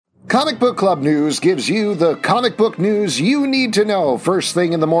Comic Book Club News gives you the comic book news you need to know first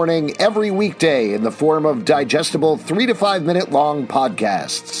thing in the morning every weekday in the form of digestible 3 to 5 minute long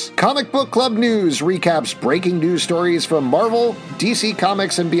podcasts. Comic Book Club News recaps breaking news stories from Marvel, DC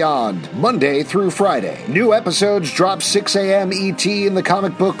Comics, and beyond, Monday through Friday. New episodes drop 6 a.m. ET in the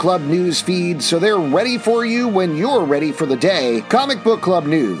Comic Book Club News feed, so they're ready for you when you're ready for the day. Comic Book Club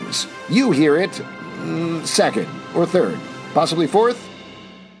News. You hear it second or third, possibly fourth.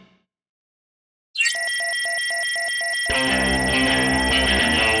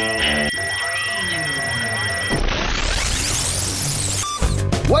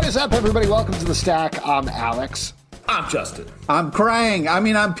 What is up, everybody? Welcome to The Stack. I'm Alex. I'm Justin. I'm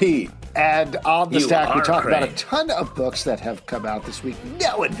I'm Pete. And on The Stack, we talk Craig. about a ton of books that have come out this week.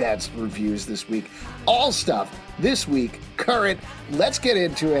 No advanced reviews this week. All stuff this week, current. Let's get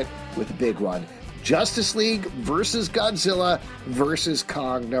into it with the big one. Justice League versus Godzilla versus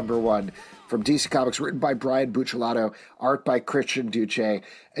Kong, #1. From DC Comics, written by Brian Buccellato, art by Christian Duce.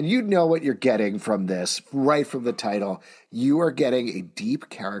 And you know what you're getting from this, right from the title. You are getting a deep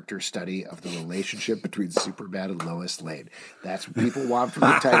character study of the relationship between Superman and Lois Lane. That's what people want from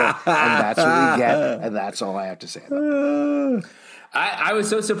the title, and that's what we get, and that's all I have to say about it. I was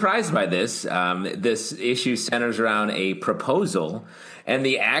so surprised by this. This issue centers around a proposal, and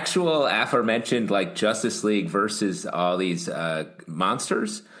the actual aforementioned like Justice League versus all these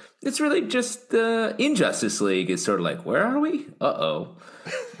monsters. It's really just the Injustice League is sort of like, where are we? Uh-oh.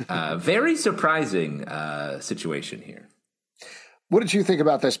 Very surprising situation here. What did you think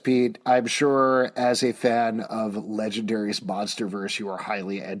about this, Pete? I'm sure as a fan of Legendary's Monsterverse, you are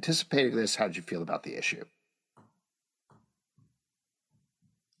highly anticipating this. How did you feel about the issue?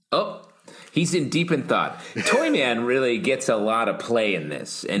 Oh, he's in deep in thought. Toyman really gets a lot of play in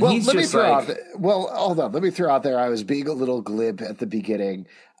this. And Well, he's let me just throw like... hold on. Let me throw out there, I was being a little glib at the beginning.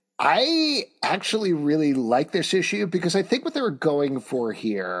 I actually really like this issue because I think what they were going for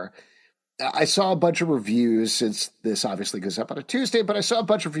here, I saw a bunch of reviews since this obviously goes up on a Tuesday, but I saw a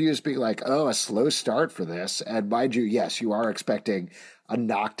bunch of reviews being like, oh, a slow start for this. And mind you, yes, you are expecting a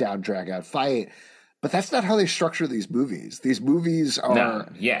knockdown, drag out fight, but that's not how they structure these movies. These movies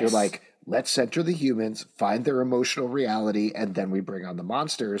are, they're like, let's center the humans, find their emotional reality, and then we bring on the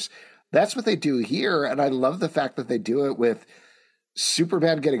monsters. That's what they do here. And I love the fact that they do it with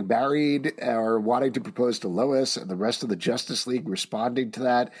Superman getting married or wanting to propose to Lois and the rest of the Justice League responding to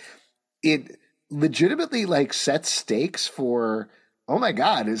that. It legitimately like sets stakes for, oh my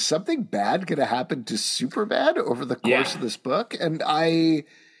God, is something bad going to happen to Superman over the course of this book? And I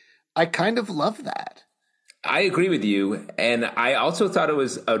kind of love that. I agree with you. And I also thought it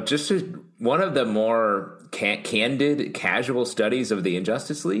was one of the more candid, casual studies of the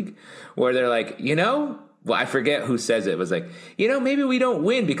Injustice League where they're like, well, I forget who says it. It was like, maybe we don't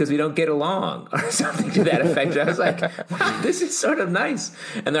win because we don't get along or something to that effect. I was like, wow, this is sort of nice.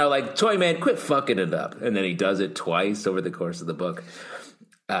 And they're like, Toyman, quit fucking it up. And then he does it twice over the course of the book.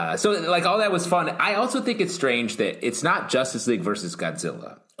 So like all that was fun. I also think it's strange that it's not Justice League versus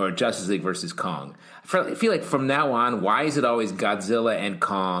Godzilla or Justice League versus Kong. I feel like from now on, why is it always Godzilla and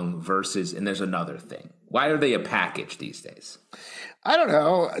Kong versus, and there's another thing? Why are they a package these days? I don't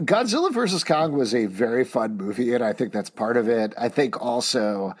know. Godzilla versus Kong was a very fun movie, and I think that's part of it. I think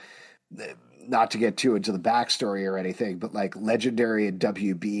also, not to get too into the backstory or anything, but like Legendary and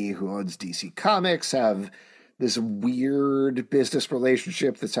WB, who owns DC Comics, have this weird business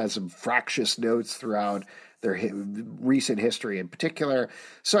relationship that's had some fractious notes throughout their recent history in particular.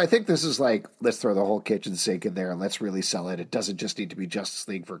 So I think this is like, let's throw the whole kitchen sink in there and let's really sell it. It doesn't just need to be Justice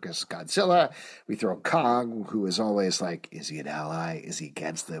League versus Godzilla. We throw Kong, who is always like, is he an ally? Is he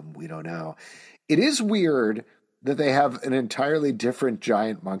against them? We don't know. It is weird that they have an entirely different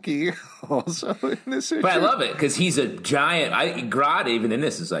giant monkey also in this issue. But I love it because he's a giant. Grodd even in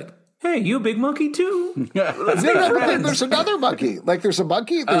this is like, hey, you a big monkey too? Let's be friends. There's another monkey. Like there's a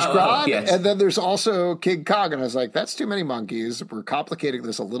monkey, there's Grodd, and then there's also King Kong. And I was like, that's too many monkeys. We're complicating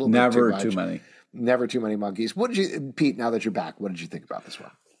this a little bit too much. Never too many monkeys. What did you, Pete, now that you're back, what did you think about this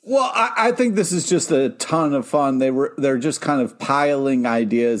one? Well, I think this is just a ton of fun. They're just kind of piling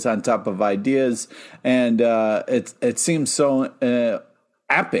ideas on top of ideas, and it seems so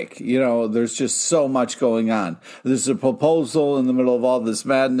epic. There's just so much going on. There's a proposal in the middle of all this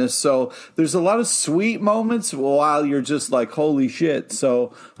madness, so there's a lot of sweet moments while you're just like, holy shit.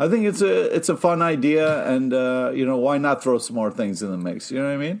 So I think it's a fun idea, and why not throw some more things in the mix? You know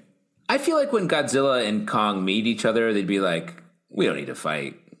what I mean? I feel like when Godzilla and Kong meet each other, they'd be like, we don't need to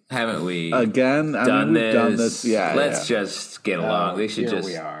fight. Haven't we done this? Yeah, let's just get along. They should here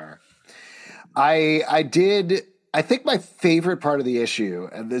we are. I did I think my favorite part of the issue,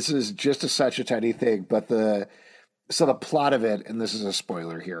 and this is just such a tiny thing, but the plot of it, and this is a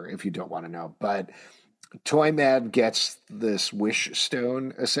spoiler here if you don't want to know, but Toyman gets this wish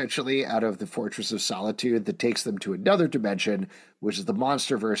stone essentially out of the Fortress of Solitude that takes them to another dimension, which is the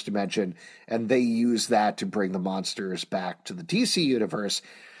Monsterverse dimension, and they use that to bring the monsters back to the DC universe,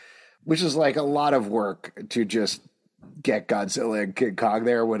 which is like a lot of work to just get Godzilla and King Kong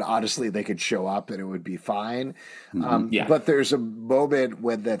there when honestly they could show up and it would be fine. But there's a moment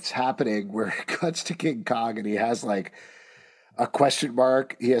when that's happening where it cuts to King Kong and he has like a question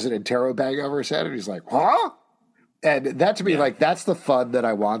mark. He has an interrobang over his head and he's like, huh? And that to me, like, that's the fun that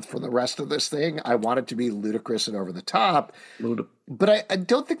I want for the rest of this thing. I want it to be ludicrous and over the top. But I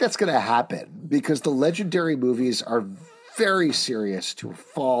don't think that's going to happen because the Legendary movies are very serious to a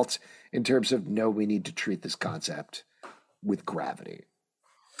fault in terms of, no, we need to treat this concept with gravity.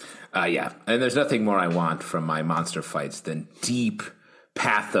 Yeah. And there's nothing more I want from my monster fights than deep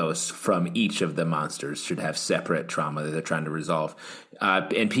pathos from each of the monsters. Should have separate trauma that they're trying to resolve.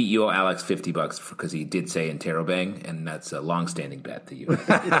 And Pete, you owe Alex $50 because he did say interrobang, and that's a long-standing bet that you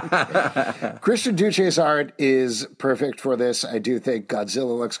Christian Duce's art is perfect for this. I do think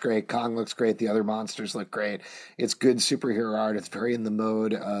Godzilla looks great, Kong looks great, the other monsters look great. It's good superhero art. It's very in the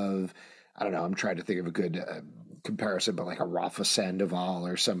mode of, I don't know, I'm trying to think of a good comparison, but like a Rafa Sandoval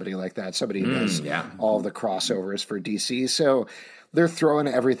or somebody like that. Somebody who does all the crossovers for DC. So they're throwing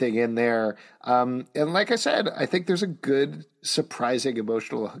everything in there. And like I said, I think there's a good, surprising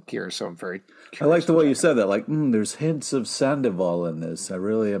emotional hook here. So I'm very curious. I like the way you said that. Like, there's hints of Sandoval in this. I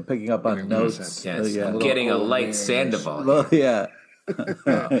really am picking up on notes. Yes, I'm getting a light Sandoval. Well, yeah.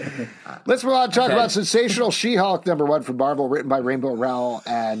 Let's move on and talk about Sensational She-Hulk #1 from Marvel, written by Rainbow Rowell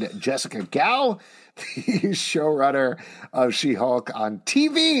and Jessica Gao, the showrunner of She-Hulk on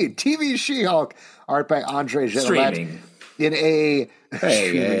TV. TV She-Hulk, art by Andre Genelette. Streaming. In a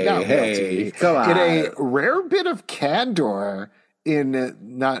come on. In a rare bit of candor in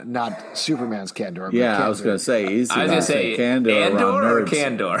not Superman's candor. But I was going to say easy. I was going to say candor Andor or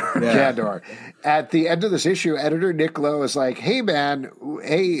Candor. Yeah. Candor. At the end of this issue, editor Nick Lowe is like, "Hey man,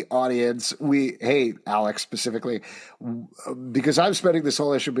 hey audience, hey Alex specifically, because I'm spending this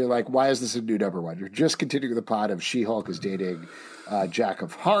whole issue being like, why is this a new #1? You're just continuing the plot of She-Hulk is dating Jack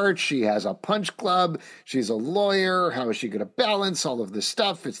of Hearts. She has a punch club. She's a lawyer. How is she going to balance all of this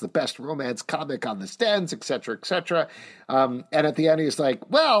stuff? It's the best romance comic on the stands, etc., etc." And at the end, he's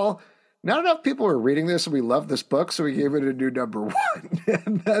like, "Well, not enough people are reading this, and we love this book, so we gave it a new #1."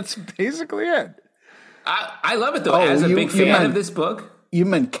 And that's basically it. I love it, though. As a big fan of this book. You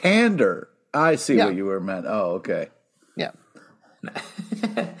meant candor. I see what you were meant. Oh, okay. Yeah.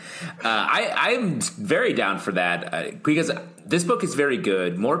 I'm very down for that because this book is very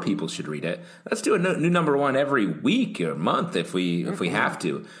good. More people should read it. Let's do a new #1 every week or month if we have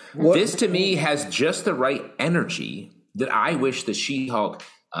to. This, to me, has just the right energy that I wish the She-Hulk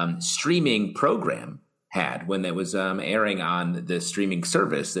streaming program had when it was airing on the streaming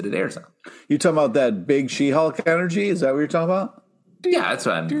service that it airs on. You talking about that big She-Hulk energy? Is that what you're talking about? Yeah, that's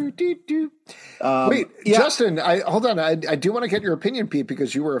what I'm... Wait, Justin, hold on. I do want to get your opinion, Pete,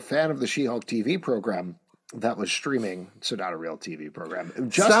 because you were a fan of the She-Hulk TV program that was streaming, so not a real TV program.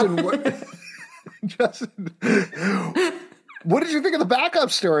 Justin, what did you think of the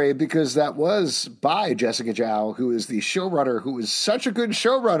backup story? Because that was by Jessica Zhao, who is the showrunner, who is such a good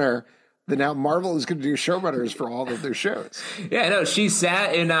showrunner that now Marvel is going to do showrunners for all of their shows. Yeah, no, she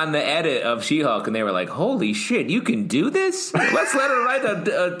sat in on the edit of She-Hulk, and they were like, holy shit, you can do this? Let's let her write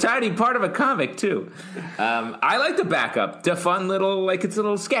a tiny part of a comic, too. I like the backup. The fun little, like, it's a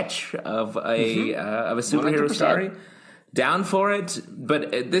little sketch of a superhero 100%. Story. Down for it,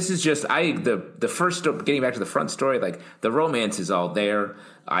 but this is just the first, getting back to the front story, like the romance is all there.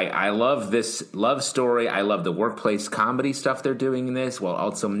 I love this love story. I love the workplace comedy stuff they're doing in this, while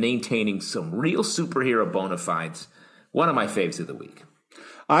also maintaining some real superhero bona fides. One of my faves of the week.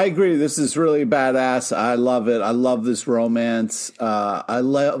 I agree. This is really badass. I love it. I love this romance. I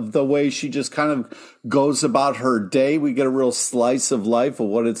love the way she just kind of goes about her day. We get a real slice of life of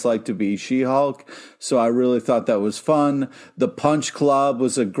what it's like to be She-Hulk. So I really thought that was fun. The Punch Club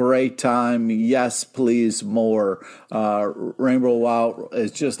was a great time. Yes, please, more. Rainbow Wow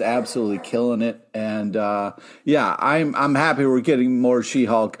is just absolutely killing it. And I'm happy we're getting more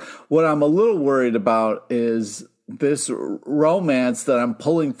She-Hulk. What I'm a little worried about is this romance that I'm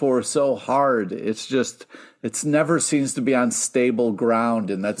pulling for so hard. It's never seems to be on stable ground,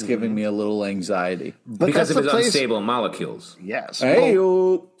 and that's giving me a little anxiety. But because of its unstable molecules. Yes. Hey,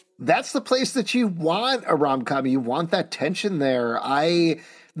 that's the place that you want a rom-com. You want that tension there. I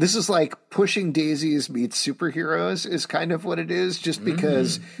this is like Pushing Daisies meets superheroes is kind of what it is, just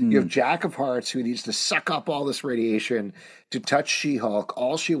because you have Jack of Hearts who needs to suck up all this radiation to touch She-Hulk.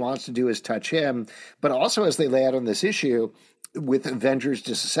 All she wants to do is touch him. But also, as they lay out on this issue, with Avengers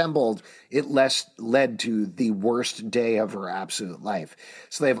Disassembled, it led to the worst day of her absolute life.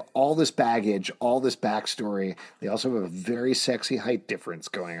 So they have all this baggage, all this backstory. They also have a very sexy height difference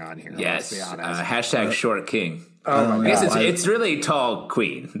going on here. Yes. Let's be honest. Hashtag short king. Oh my I guess God. it's really tall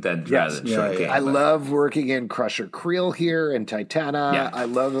queen rather than short king. I love working in Crusher Creel here and Titana. Yeah. I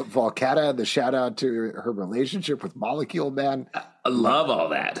love Volcata, the shout out to her relationship with Molecule Man. I love all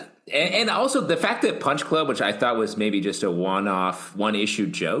that. And also the fact that Punch Club, which I thought was maybe just a one-off, one-issue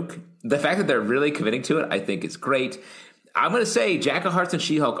joke, the fact that they're really committing to it, I think is great. I'm going to say Jack of Hearts and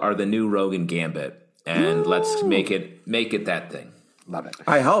She-Hulk are the new Rogue and Gambit, and let's make it that thing. Love it.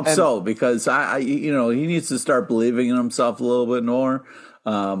 I hope so, because he needs to start believing in himself a little bit more.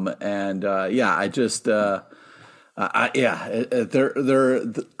 I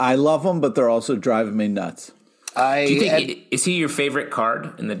love them, but they're also driving me nuts. Do you think is he your favorite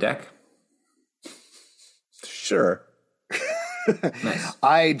card in the deck? Sure. Nice.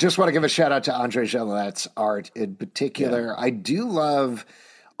 I just want to give a shout out to Andre Gillette's art in particular. Yeah. I do love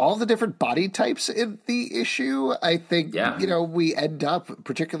all the different body types in the issue. I think, we end up,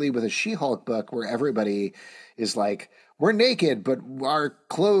 particularly with a She-Hulk book, where everybody is like, we're naked, but our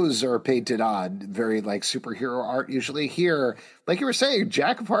clothes are painted on. Very like superhero art usually. Here, like you were saying,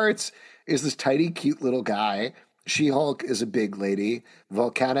 Jack of Hearts is this tiny, cute little guy. She-Hulk is a big lady.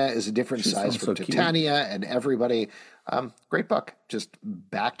 Volcana is a different size from Titania, and everybody. Great book, just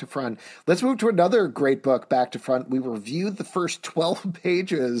back to front. Let's move to another great book, back to front. We reviewed the first 12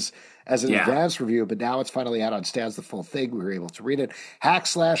 pages as an advanced review, but now it's finally out on stands, the full thing. We were able to read it. / Back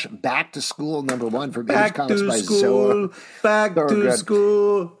to School #1 from Image Comics by Zoa. Back to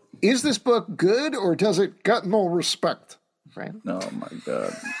school. Is this book good, or does it get no respect? Right? Oh, my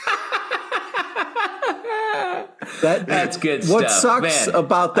God. That's good stuff. What sucks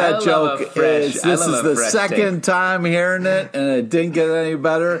about that joke is this is the second time hearing it, and it didn't get any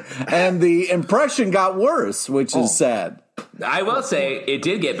better, and the impression got worse, which is sad. I will say it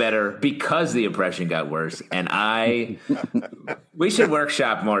did get better because the impression got worse, and we should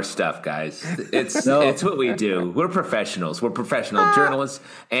workshop more stuff, guys. It's what we do. We're professionals. We're professional journalists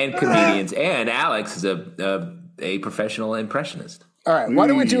and comedians, and Alex is a professional impressionist. All right, why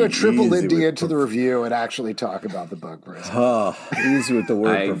don't we do a triple Indy into the review and actually talk about the book, Chris? Oh, easy with the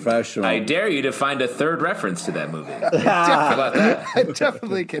word professional. I dare you to find a third reference to that movie. How about that? I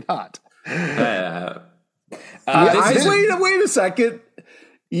definitely cannot. Wait a second.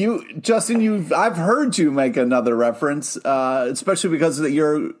 Justin, I've heard you make another reference, especially because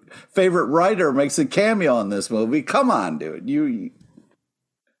your favorite writer makes a cameo in this movie. Come on, dude.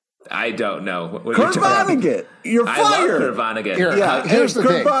 I don't know. Kurt Vonnegut, you're fired. I love Kurt Vonnegut. Here's the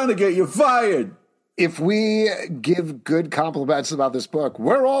thing. Kurt Vonnegut, you're fired. If we give good compliments about this book,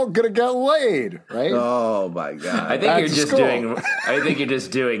 we're all gonna get laid, right? Oh my God! I think you're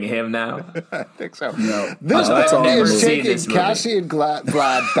just doing him now. I think so. No, this book is taking Cassie and Vlad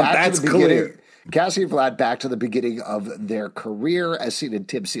back to the beginning. Cassie and Vlad back to the beginning of their career, as seen in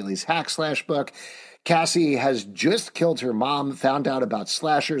Tim Seeley's Hack / book. Cassie has just killed her mom, found out about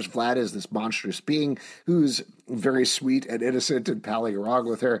slashers. Vlad is this monstrous being who's very sweet and innocent and palling along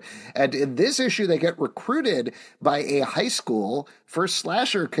with her. And in this issue, they get recruited by a high school for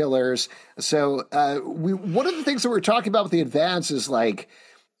slasher killers. So one of the things that we're talking about with the advance is like,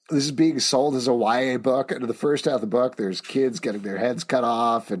 this is being sold as a YA book. And in the first half of the book, there's kids getting their heads cut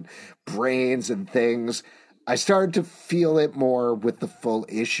off and brains and things. I started to feel it more with the full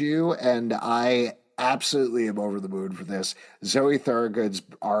issue, and I absolutely am over the moon for this. Zoe Thorogood's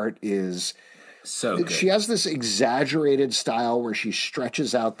art is so good. She has this exaggerated style where she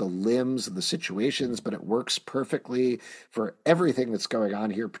stretches out the limbs of the situations, but it works perfectly for everything that's going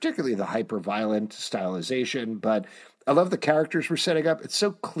on here, particularly the hyper-violent stylization. But I love the characters we're setting up. It's so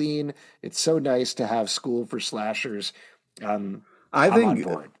clean. It's so nice to have school for slashers. I'm on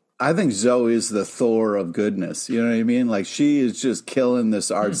board. I think Zoe is the Thor of goodness. You know what I mean? Like, she is just killing this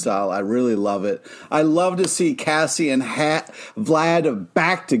art style. I really love it. I love to see Cassie and Vlad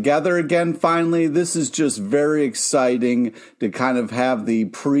back together again, finally. This is just very exciting to kind of have the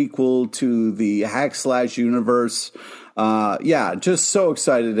prequel to the Hack / universe. Just so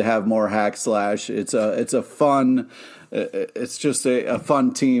excited to have more Hack / It's a fun... It's just a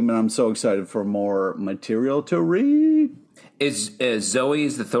fun team, and I'm so excited for more material to read. Is Zoe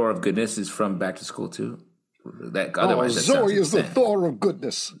is the Thor of goodness is from Back to School too? Zoe is the Thor of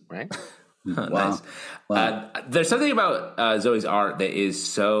goodness, right? Nice. Wow. There's something about Zoe's art that is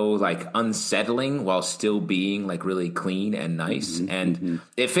so like unsettling while still being like really clean and nice, and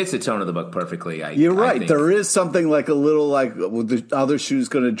it fits the tone of the book perfectly. You're I right. think. There is something like a little like well, the other shoe's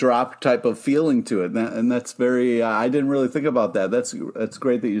going to drop type of feeling to it, and that's very. I didn't really think about that. That's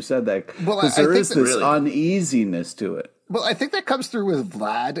great that you said that because there is this uneasiness to it. Well, I think that comes through with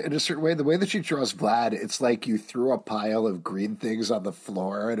Vlad in a certain way. The way that she draws Vlad, it's like you threw a pile of green things on the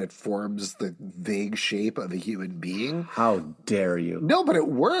floor and it forms the vague shape of a human being. How dare you? No, but it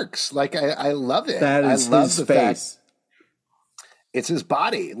works. Like, I love it. That is his face. It's his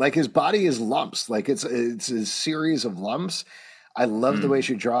body. Like, his body is lumps. Like, it's a series of lumps. I love the way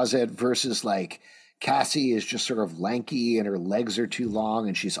she draws it versus, like, Cassie is just sort of lanky and her legs are too long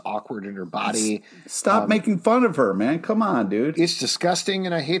and she's awkward in her body. Stop making fun of her, man. Come on, dude. It's disgusting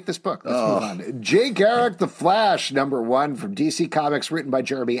and I hate this book. Let's move on. Jay Garrick, The Flash, #1 from DC Comics, written by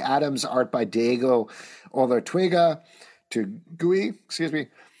Jeremy Adams, art by Diego Olortuega Tugui. Excuse me.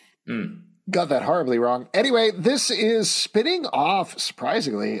 Got that horribly wrong. Anyway, this is spinning off,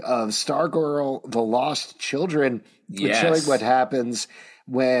 surprisingly, of Stargirl, The Lost Children, showing what happens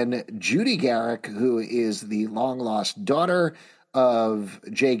when Judy Garrick, who is the long-lost daughter of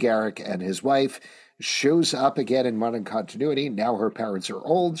Jay Garrick and his wife, shows up again in modern continuity. Now her parents are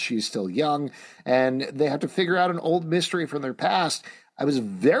old, she's still young, and they have to figure out an old mystery from their past. I was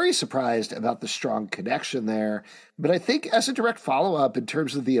very surprised about the strong connection there, but I think as a direct follow-up in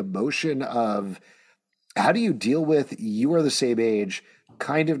terms of the emotion of how do you deal with you are the same age,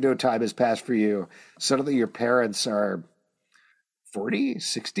 kind of no time has passed for you, suddenly your parents are 40,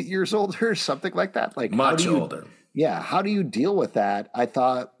 60 years older, something like that. Like much older. Yeah. How do you deal with that? I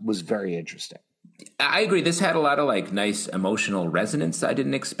thought was very interesting. I agree. This had a lot of like nice emotional resonance I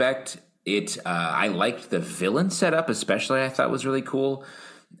didn't expect. I liked the villain setup, especially I thought was really cool.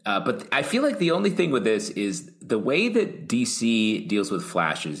 But I feel like the only thing with this is the way that DC deals with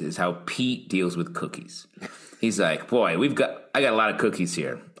Flashes is how Pete deals with cookies. He's like, boy, I got a lot of cookies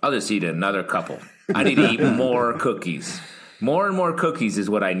here. I'll just eat another couple. I need to eat more cookies. More and more cookies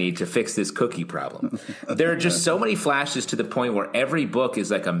is what I need to fix this cookie problem. There are just so many Flashes to the point where every book is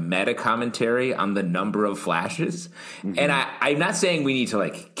like a meta commentary on the number of Flashes. And I'm not saying we need to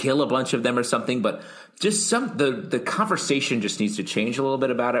like kill a bunch of them or something, but just the conversation just needs to change a little bit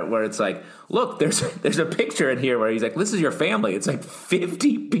about it, where it's like, look, there's a picture in here where he's like, this is your family. It's like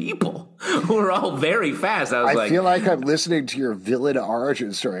 50 people who are all very fast. I feel like I'm listening to your villain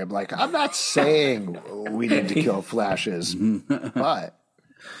origin story. I'm like, I'm not saying we need to kill Flashes, but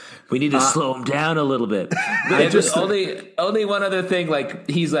we need to slow them down a little bit. But only one other thing. Like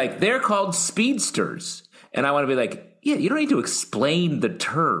he's like, they're called speedsters, and I want to be like, yeah, you don't need to explain the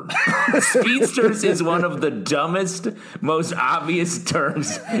term. Speedsters is one of the dumbest, most obvious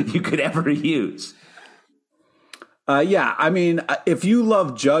terms you could ever use. Yeah, I mean, if you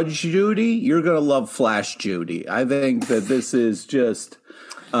love Judge Judy, you're going to love Flash Judy. I think that this is just...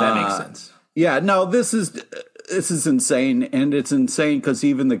 that makes sense. Yeah, no, this is insane, and it's insane because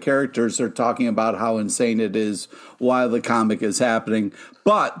even the characters are talking about how insane it is while the comic is happening.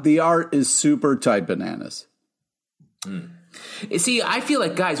 But the art is super tight bananas. See, I feel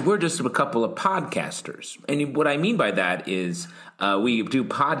like, guys, we're just a couple of podcasters. And what I mean by that is we do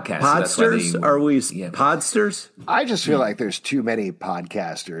podcasts. Podsters? So are we podsters? I just feel like there's too many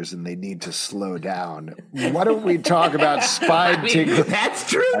podcasters and they need to slow down. Why don't we talk about spine tickling? That's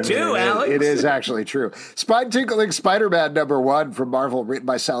true, too, Alex. It is actually true. Spine tickling Spider-Man #1 from Marvel, written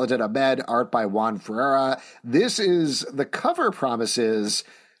by Saladin Ahmed, art by Juan Ferreira. This is, the cover promises,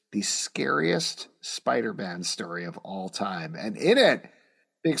 the scariest Spider-Man story of all time. And in it,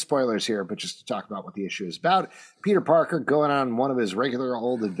 big spoilers here, but just to talk about what the issue is about, Peter Parker going on one of his regular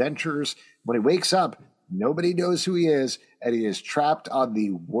old adventures. When he wakes up, nobody knows who he is, and he is trapped on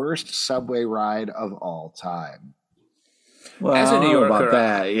the worst subway ride of all time. Well, as a New Yorker,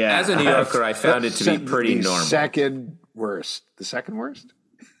 as a New Yorker, I found it to be pretty normal. The second worst.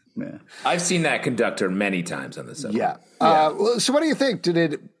 Yeah. I've seen that conductor many times on the subway. Yeah. So what do you think? Did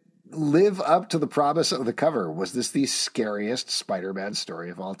it live up to the promise of the cover? Was this the scariest Spider-Man story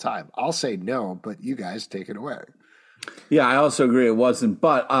of all time? I'll say no, but you guys take it away. Yeah, I also agree it wasn't,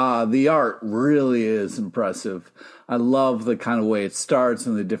 but the art really is impressive. I love the kind of way it starts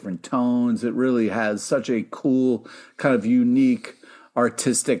and the different tones. It really has such a cool, kind of unique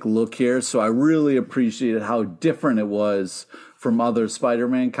artistic look here. So I really appreciated how different it was from other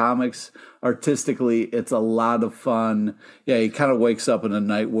Spider-Man comics. Artistically, it's a lot of fun. Yeah, he kind of wakes up in a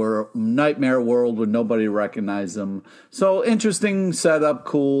nightmare world where nobody recognizes him. So interesting setup,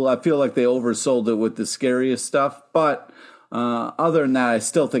 cool. I feel like they oversold it with the scariest stuff, but Other than that, I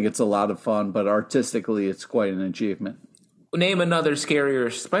still think it's a lot of fun, but artistically, it's quite an achievement. Name another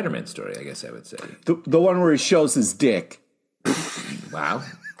scarier Spider-Man story, I guess I would say. The one where he shows his dick. Wow.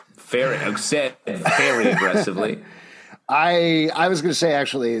 Said very aggressively. I was going to say,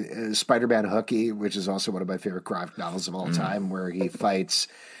 actually, Spider-Man Hooky, which is also one of my favorite graphic novels of all time, where he fights...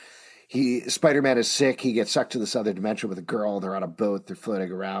 Spider-Man is sick. He gets sucked to this other dimension with a girl. They're on a boat. They're floating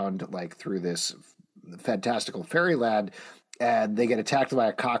around like through this fantastical fairyland, and they get attacked by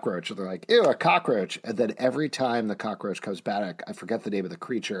a cockroach. And they're like, ew, a cockroach. And then every time the cockroach comes back, I forget the name of the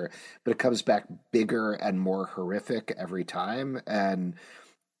creature, but it comes back bigger and more horrific every time. And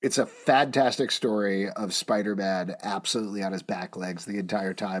it's a fantastic story of Spider-Man absolutely on his back legs the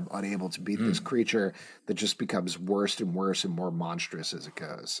entire time, unable to beat this creature that just becomes worse and worse and more monstrous as it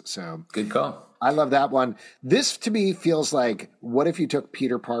goes. So good call. I love that one. This to me feels like, what if you took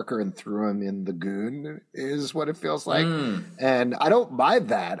Peter Parker and threw him in the Goon is what it feels like. And I don't mind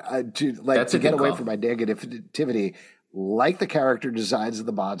that to get away from my negativity, like the character designs of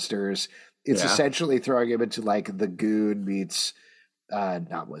the monsters. It's essentially throwing him into like the Goon meets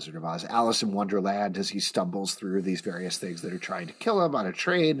not Wizard of Oz, Alice in Wonderland, as he stumbles through these various things that are trying to kill him on a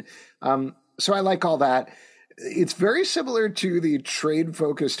train. So I like all that. It's very similar to the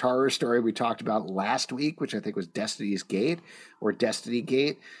train-focused horror story we talked about last week, which I think was Destiny's Gate or Destiny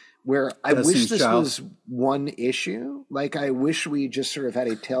Gate, where I wish this was one issue. Like, I wish we just sort of had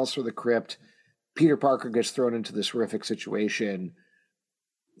a Tales from the Crypt. Peter Parker gets thrown into this horrific situation.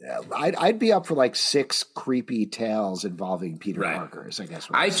 I'd be up for like 6 creepy tales involving Peter Parker, I guess.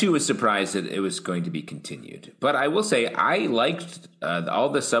 I too was surprised that it was going to be continued. But I will say I liked all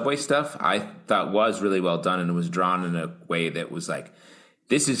the subway stuff. I thought was really well done, and it was drawn in a way that was like,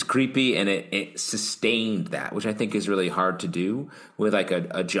 this is creepy, and it sustained that, which I think is really hard to do with like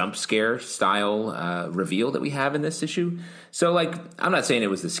a jump scare style reveal that we have in this issue. So like, I'm not saying it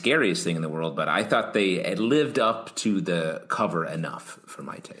was the scariest thing in the world, but I thought it lived up to the cover enough for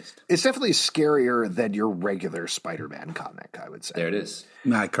my taste. It's definitely scarier than your regular Spider-Man comic, I would say. There it is.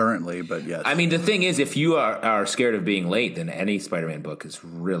 Not currently, but yes. I mean, the thing is, if you are scared of being late, then any Spider-Man book is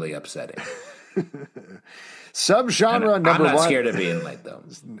really upsetting. Subgenre number one. I'm not scared of being late, though.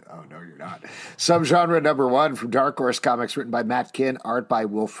 Oh, no, you're not. Subgenre number one from Dark Horse Comics, written by Matt Kindt, art by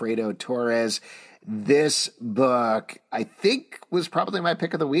Wilfredo Torres. This book, I think, was probably my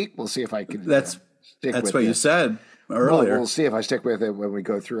pick of the week. We'll see if I can stick with it. That's what you said earlier. We'll see if I stick with it when we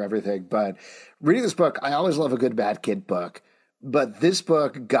go through everything. But reading this book, I always love a good Matt Kindt book. But this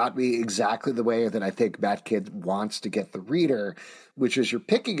book got me exactly the way that I think Matt Kindt wants to get the reader, which is you're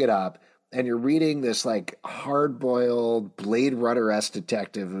picking it up, and you're reading this like hard-boiled Blade Runner-esque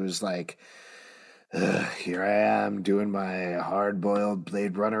detective who's like, here I am doing my hard-boiled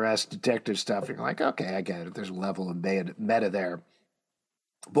Blade Runner-esque detective stuff. And you're like, okay, I get it. There's a level of meta there.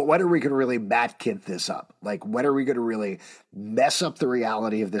 But when are we going to really Matt Kindt this up? Like, when are we going to really mess up the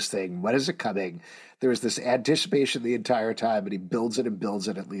reality of this thing? When is it coming? There was this anticipation the entire time, and he builds it,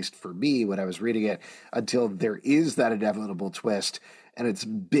 at least for me when I was reading it, until there is that inevitable twist, and it's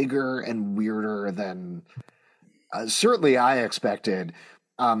bigger and weirder than certainly I expected.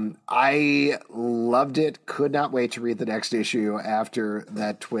 I loved it. Could not wait to read the next issue after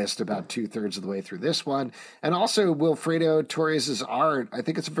that twist about 2/3 of the way through this one. And also Wilfredo Torres' art. I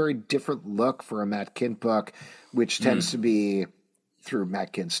think it's a very different look for a Matt Kindt book, which tends to be through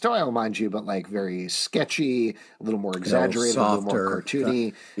Matt Kindt's style, mind you, but like very sketchy, a little more exaggerated, a little more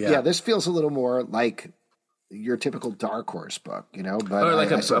cartoony. Yeah, this feels a little more like your typical Dark Horse book, you know, but or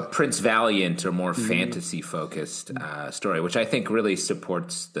like a Prince Valiant or more fantasy focused story, which I think really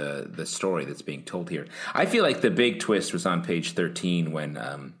supports the story that's being told here. I feel like the big twist was on page 13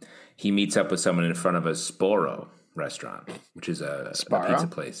 when he meets up with someone in front of a Sporo restaurant, which is a pizza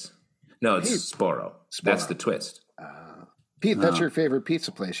place. No, it's Sporo. That's the twist. Pete, that's your favorite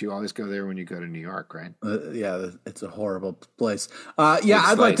pizza place. You always go there when you go to New York, right? Yeah, it's a horrible place.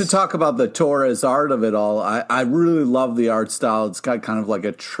 I'd like to talk about the Torres art of it all. I really love the art style. It's got kind of like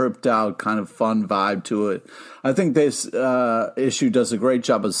a tripped out, kind of fun vibe to it. I think this issue does a great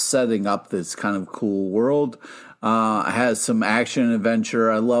job of setting up this kind of cool world. Has some action and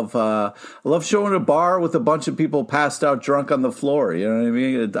adventure. I love showing a bar with a bunch of people passed out drunk on the floor. You know what I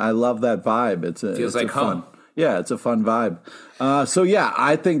mean? I love that vibe. Feels like home. Fun. Yeah, it's a fun vibe.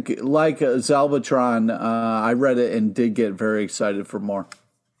 I think like Zalbatron, I read it and did get very excited for more.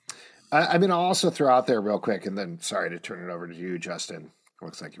 I mean, I'll also throw out there real quick, and then sorry to turn it over to you, Justin.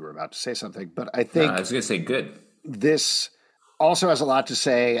 Looks like you were about to say something, but I think I was going to say good. This also has a lot to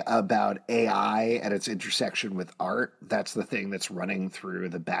say about AI and its intersection with art. That's the thing that's running through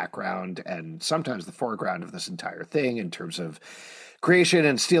the background and sometimes the foreground of this entire thing in terms of creation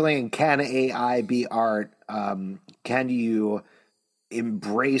and stealing. Can AI be art? Can you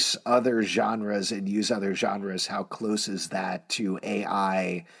embrace other genres and use other genres? How close is that to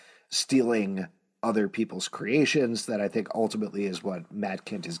AI stealing other people's creations? That I think ultimately is what Matt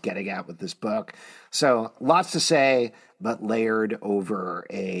Kint is getting at with this book. So lots to say, but layered over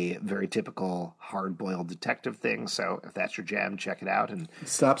a very typical hard-boiled detective thing. So if that's your jam, check it out and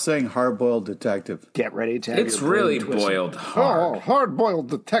Stop saying hard-boiled detective. get ready to have It's your brain really twisted. boiled hard. Oh, hard-boiled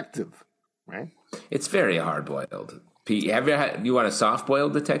detective, right? It's very hard boiled. Pete, you want a soft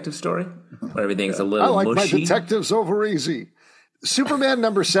boiled detective story where everything's a little I like mushy? my detectives over easy. Superman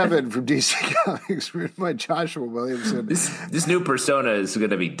 #7 from DC Comics, written by Joshua Williamson. This new persona is going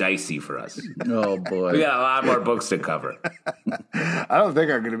to be dicey for us. Oh, boy. We got a lot more books to cover. I don't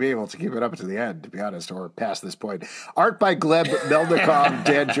think I'm going to be able to keep it up to the end, to be honest, or past this point. Art by Gleb Melnikov,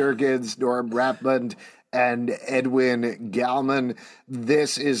 Dan Jurgens, Norm Rapmund, and Edwin Gallman.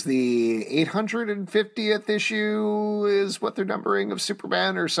 This is the 850th issue, is what they're numbering, of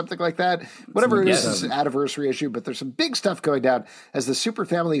Superman or something like that. Whatever it is, it's an anniversary issue, but there's some big stuff going down as the Super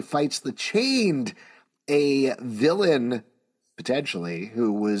Family fights the Chained, a villain potentially,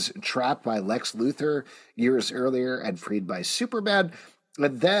 who was trapped by Lex Luthor years earlier and freed by Superman.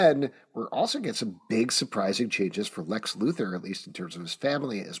 And then we're also getting some big surprising changes for Lex Luthor, at least in terms of his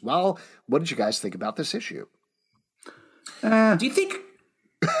family as well. What did you guys think about this issue? Do you think...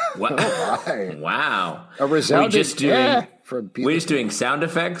 What? Oh, Wow. A resounding We're just doing sound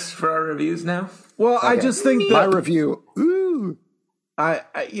effects for our reviews now? Well, okay. I just think that my review, ooh.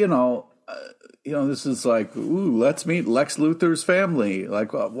 This is like, ooh, let's meet Lex Luthor's family.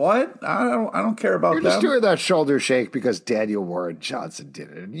 Like, what? I don't care about that. You're just doing that shoulder shake because Daniel Warren Johnson did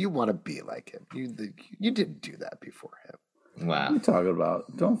it, and you want to be like him. You didn't do that before him. Wow. What are you talking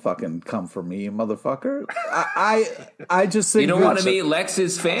about? Don't fucking come for me, motherfucker. I just think you don't want to meet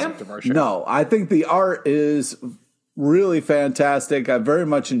Lex's fam? No, I think the art is really fantastic. I very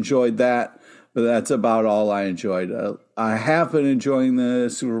much enjoyed that. But that's about all I enjoyed. I have been enjoying the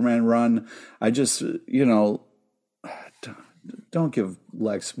Superman run. I just, don't give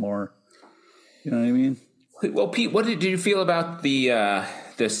Lex more. You know what I mean? Well, Pete, what did you feel about the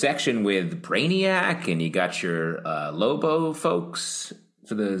section with Brainiac, and you got your Lobo folks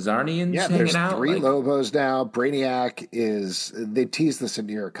for the Zarnians hanging out? There's 3 Lobos now. Brainiac they teased this in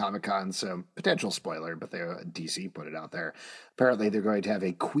New York Comic Con, so potential spoiler, but DC put it out there. Apparently they're going to have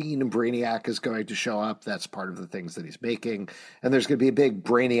a Queen Brainiac is going to show up. That's part of the things that he's making. And there's going to be a big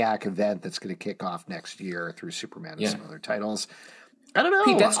Brainiac event that's going to kick off next year through Superman and some other titles. I don't know.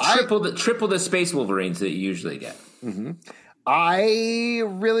 Pete, that's triple the Space Wolverines that you usually get. Mm-hmm. I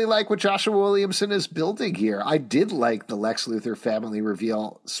really like what Joshua Williamson is building here. I did like the Lex Luthor family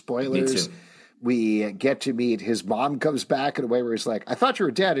reveal. Spoilers. Me too. We get to meet his mom comes back in a way where he's like, I thought you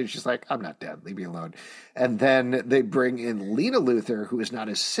were dead. And she's like, I'm not dead. Leave me alone. And then they bring in Lena Luthor, who is not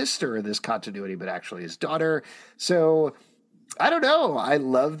his sister in this continuity, but actually his daughter. So I don't know. I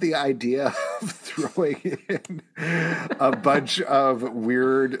love the idea of throwing in a bunch of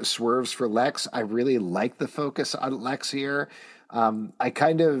weird swerves for Lex. I really like the focus on Lex here. I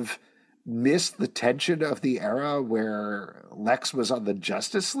kind of missed the tension of the era where Lex was on the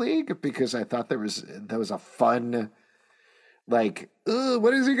Justice League, because I thought that was a fun, like,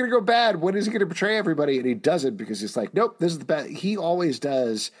 when is he going to go bad? When is he going to betray everybody? And he doesn't, because he's like, nope, this is the best. He always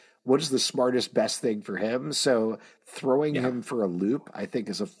does what is the smartest, best thing for him. So throwing him for a loop, I think,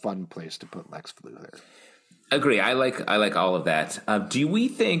 is a fun place to put Lex Luthor. Agree. I like all of that. Do we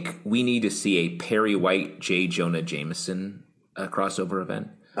think we need to see a Perry White, J. Jonah Jameson crossover event?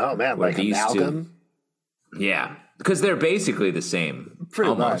 Oh man, like amalgam? Yeah, because they're basically the same.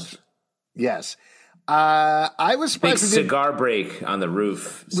 Pretty much. Yes. I was surprised. Big cigar break on the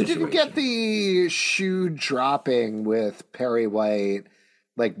roof. We didn't get the shoe dropping with Perry White,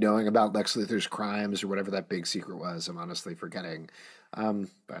 like knowing about Lex Luthor's crimes or whatever that big secret was. I'm honestly forgetting. But I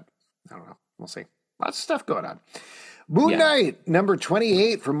don't know. We'll see. Lots of stuff going on. Moon Knight, number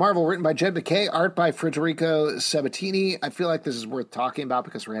 28 from Marvel, written by Jed MacKay, art by Federico Sabatini. I feel like this is worth talking about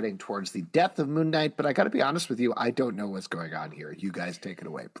because we're heading towards the death of Moon Knight, but I got to be honest with you, I don't know what's going on here. You guys take it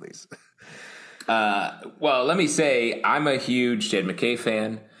away, please. Well, let me say, I'm a huge Jed MacKay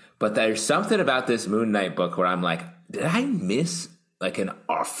fan, but there's something about this Moon Knight book where I'm like, did I miss like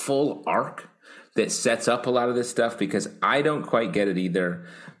a full arc that sets up a lot of this stuff? Because I don't quite get it either.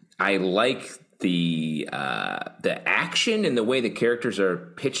 I like action and the way the characters are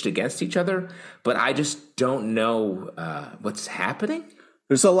pitched against each other, but I just don't know what's happening.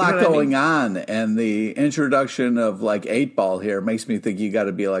 There's a lot You know what I going mean? on, and the introduction of like 8 Ball here makes me think you got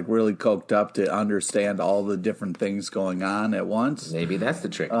to be like really coked up to understand all the different things going on at once. Maybe that's the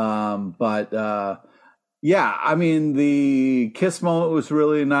trick. Yeah, I mean, the kiss moment was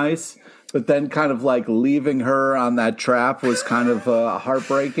really nice, but then kind of like leaving her on that trap was kind of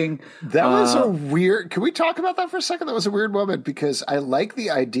heartbreaking. That was a weird. Can we talk about that for a second? That was a weird moment because I like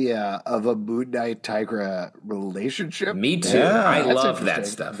the idea of a Moon Knight Tigra relationship. Me too. Yeah, I That's love that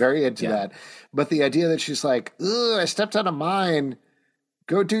interesting. stuff. Very into that. But the idea that she's like, "Ugh, I stepped out of mine.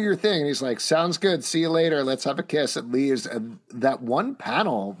 Go do your thing." And he's like, "Sounds good. See you later. Let's have a kiss." And leaves. And that one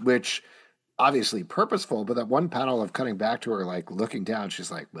panel, which obviously purposeful, but that one panel of cutting back to her, like looking down, she's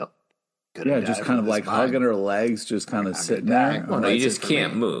like, "Well, good." Yeah, just kind of like hugging her legs, just kind of sitting there. Well, no, you just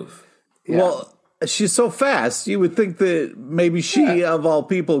can't move. Yeah. Well, she's so fast. You would think that maybe she, of all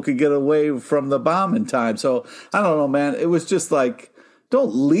people, could get away from the bomb in time. So I don't know, man. It was just like,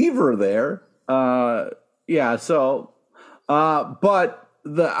 don't leave her there. Yeah. So, but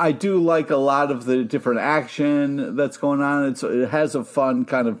I do like a lot of the different action that's going on. It has a fun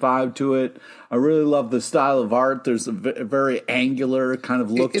kind of vibe to it. I really love the style of art. There's a very angular kind of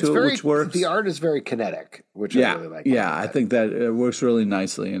look to it, which works. The art is very kinetic, which I really like. Yeah, I think that it works really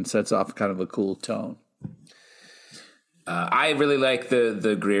nicely and sets off kind of a cool tone. I really like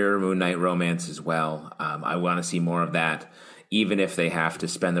the Greer Moon Knight romance as well. I want to see more of that, even if they have to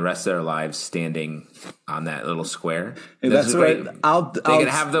spend the rest of their lives standing on that little square. That's right. They can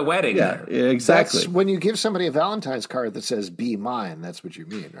have the wedding there. Yeah, exactly. That's when you give somebody a Valentine's card that says "Be mine." That's what you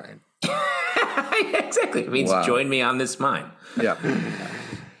mean, right? Exactly. It means join me on this mine. Yeah.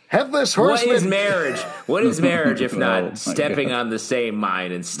 Headless Horseman. What is marriage? What is marriage if not my stepping on the same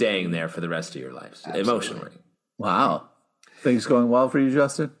mine and staying there for the rest of your lives, emotionally? Wow. Things going well for you,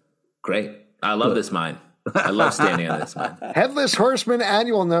 Justin? Great. I love this mine. I love standing on this mine. Headless Horseman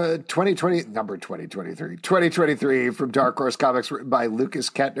Annual 2023 from Dark Horse Comics, written by Lucas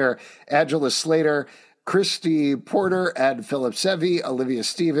Kettner, Angela Slater, Christy Porter, and Philip Sevi, Olivia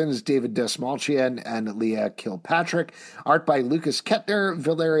Stevens, David Desmalchian, and Leah Kilpatrick. Art by Lucas Kettner,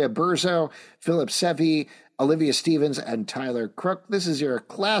 Valeria Burzo, Philip Sevi, Olivia Stevens, and Tyler Crook. This is your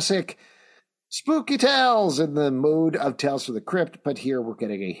classic spooky tales in the mode of Tales from the Crypt, but here we're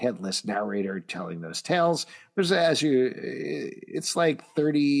getting a headless narrator telling those tales. There's it's like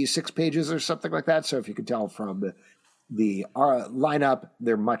 36 pages or something like that. So if you can tell from the lineup,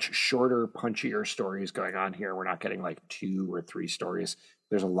 they're much shorter, punchier stories going on here. We're not getting like 2 or 3 stories.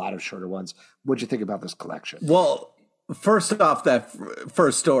 There's a lot of shorter ones. What'd you think about this collection? Well, first off, that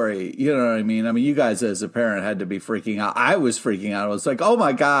first story, you know what I mean? I mean, you guys as a parent had to be freaking out. I was freaking out. I was like, oh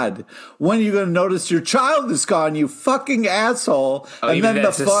my God, when are you going to notice your child is gone, you fucking asshole? Oh, and even then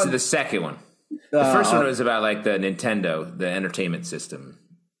the second one. The first one was about like the Nintendo, the entertainment system.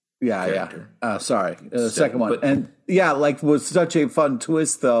 Yeah. Sorry. The second one. but- And yeah, like was such a fun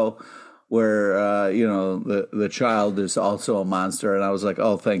twist though, where, the child is also a monster. And I was like,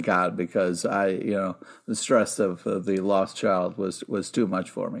 oh, thank God, because the stress of the lost child was too much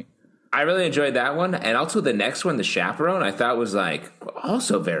for me. I really enjoyed that one. And also the next one, The Chaperone, I thought was like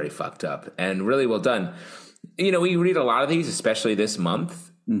also very fucked up and really well done. You know, we read a lot of these, especially this month.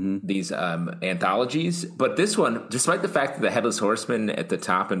 These anthologies, but this one, despite the fact that the Headless Horseman at the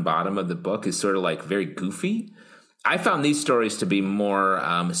top and bottom of the book is sort of like very goofy, I found these stories to be more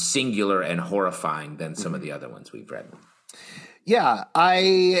singular and horrifying than some of the other ones we've read. Yeah,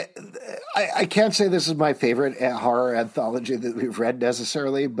 I can't say this is my favorite horror anthology that we've read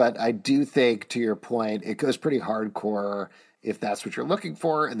necessarily, but I do think, to your point, it goes pretty hardcore if that's what you're looking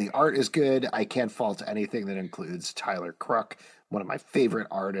for, and the art is good. I can't fault anything that includes Tyler Crook, one of my favorite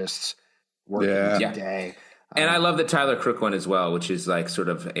artists working today. And I love the Tyler Crook one as well, which is like sort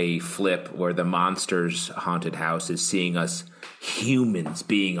of a flip where the monster's haunted house is seeing us humans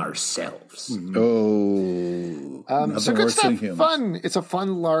being ourselves. Oh. So good stuff. Fun. It's a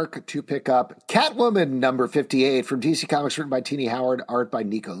fun lark to pick up. Catwoman number 58 from DC Comics, written by Tini Howard, art by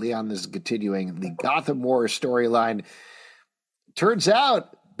Nico Leon. This is continuing the Gotham War storyline. Turns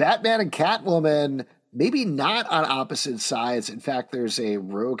out Batman and Catwoman maybe not on opposite sides. In fact, there's a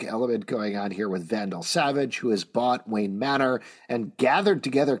rogue element going on here with Vandal Savage, who has bought Wayne Manor and gathered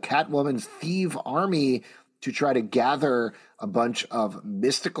together Catwoman's thief army to try to gather a bunch of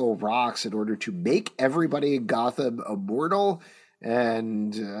mystical rocks in order to make everybody in Gotham immortal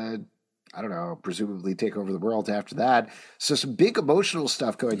and I don't know, presumably take over the world after that. So some big emotional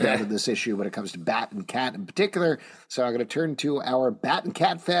stuff going down in this issue when it comes to Bat and Cat in particular. So I'm going to turn to our Bat and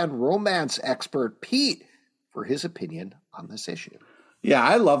Cat fan romance expert, Pete, for his opinion on this issue. Yeah,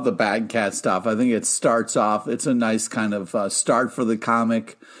 I love the Bat and Cat stuff. I think it starts off, it's a nice kind of start for the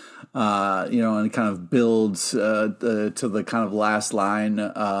comic, and it kind of builds to the kind of last line,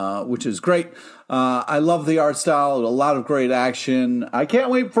 which is great. I love the art style, a lot of great action. I can't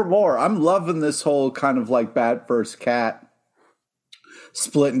wait for more. I'm loving this whole kind of like Bat versus Cat,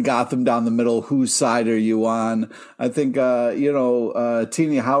 splitting Gotham down the middle. Whose side are you on? I think,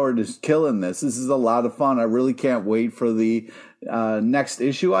 Teenie Howard is killing this. This is a lot of fun. I really can't wait for the next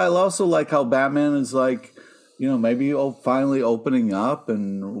issue. I also like how Batman is like, maybe finally opening up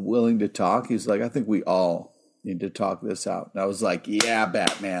and willing to talk. He's like, I think we all need to talk this out. And I was like, yeah,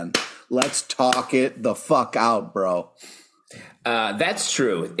 Batman, let's talk it the fuck out, bro. That's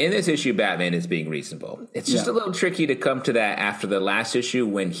true. In this issue, Batman is being reasonable. It's just a little tricky to come to that after the last issue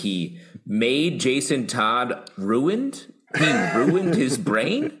when he made Jason Todd ruined. He ruined his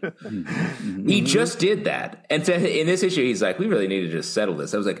brain. He just did that. And so in this issue, he's like, we really need to just settle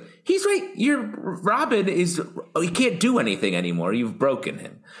this. I was like, he's right. Robin he can't do anything anymore. You've broken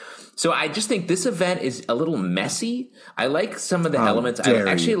him. So I just think this event is a little messy. I like some of the elements. I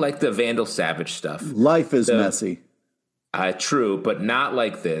actually like the Vandal Savage stuff. Life is messy. True, but not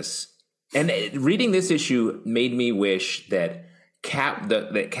like this. And reading this issue made me wish that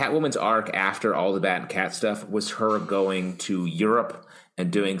Catwoman's arc after all the Bat and Cat stuff was her going to Europe and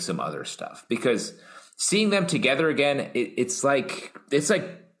doing some other stuff. Because seeing them together again, it's like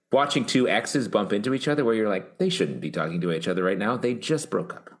watching two exes bump into each other where you're like, they shouldn't be talking to each other right now. They just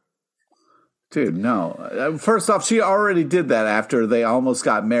broke up. Dude, no. First off, she already did that after they almost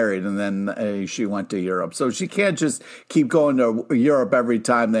got married, and then she went to Europe. So she can't just keep going to Europe every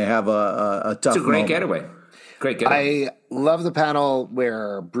time they have a tough moment. It's a great getaway. Great getaway. I love the panel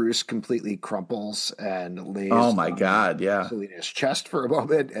where Bruce completely crumples and lays Selina's chest for a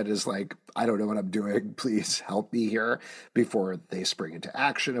moment and is like, I don't know what I'm doing. Please help me here before they spring into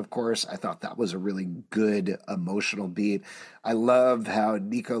action, of course. I thought that was a really good emotional beat. I love how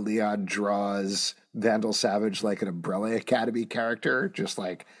Nico Leon draws Vandal Savage like an Umbrella Academy character, just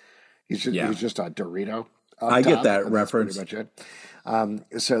like he's just a Dorito. I get that reference. Pretty much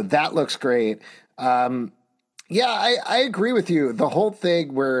it. So that looks great. Yeah, I agree with you. The whole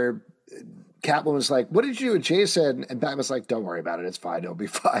thing where Catwoman was like, what did you do with Jason? And Batman's like, don't worry about it. It's fine. It'll be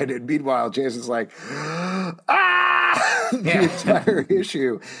fine. And meanwhile, Jason's like, the entire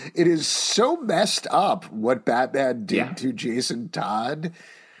issue. It is so messed up what Batman did to Jason Todd.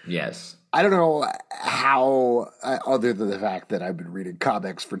 Yes. I don't know how, other than the fact that I've been reading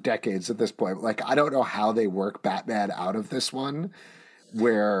comics for decades at this point, like, I don't know how they work Batman out of this one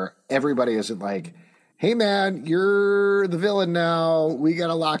where everybody isn't like, hey, man, you're the villain now. We got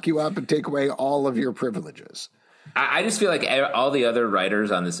to lock you up and take away all of your privileges. I just feel like all the other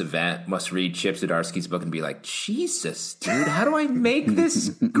writers on this event must read Chip Zdarsky's book and be like, Jesus, dude, how do I make this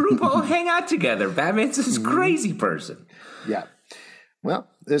group all hang out together? Batman's this crazy person. Yeah. Well,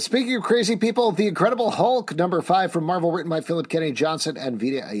 speaking of crazy people, The Incredible Hulk, #5 from Marvel, written by Philip Kennedy Johnson and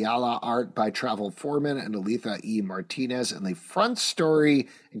Vita Ayala, art by Travel Foreman and Aletha E. Martinez. And the front story,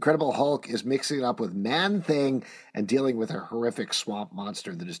 Incredible Hulk is mixing it up with Man-Thing and dealing with a horrific swamp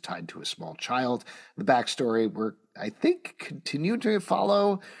monster that is tied to a small child. The backstory, we're, I think, continue to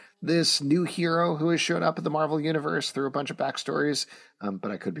follow this new hero who has showed up in the Marvel Universe through a bunch of backstories, but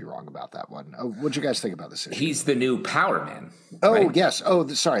I could be wrong about that one. What'd you guys think about this issue? He's the new Power Man. Oh, right? Yes. Oh,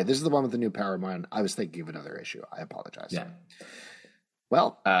 sorry. This is the one with the new Power Man. I was thinking of another issue. I apologize. Yeah.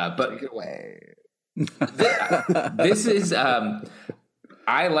 Well, but take it away. This is...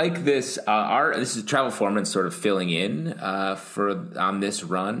 I like this art. This is Travel Foreman sort of filling in on this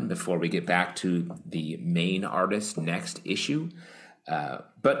run before we get back to the main artist next issue.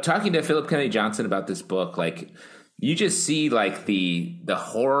 But talking to Philip Kennedy Johnson about this book, like you just see like the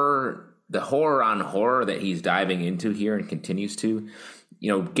horror on horror that he's diving into here and continues to,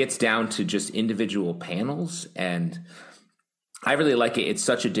 gets down to just individual panels. And I really like it. It's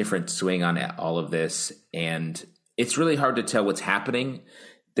such a different swing on all of this. And it's really hard to tell what's happening.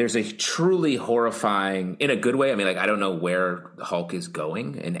 There's a truly horrifying, in a good way. I mean, like, I don't know where Hulk is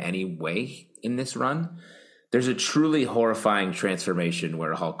going in any way in this run. There's a truly horrifying transformation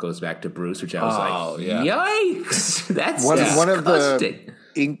where Hulk goes back to Bruce, which I was yikes! That's disgusting.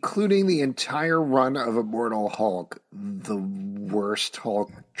 Including the entire run of Immortal Hulk, the worst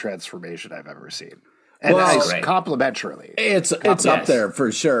Hulk transformation I've ever seen. And Well, complimentarily. It's up there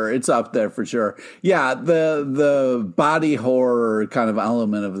for sure. It's up there for sure. Yeah, the body horror kind of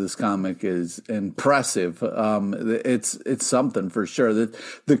element of this comic is impressive. It's something for sure.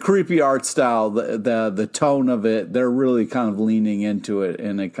 The creepy art style, the tone of it, they're really kind of leaning into it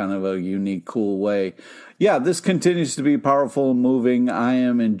in a kind of a unique, cool way. Yeah, this continues to be powerful and moving. I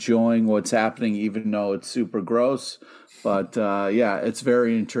am enjoying what's happening, even though it's super gross. But yeah, it's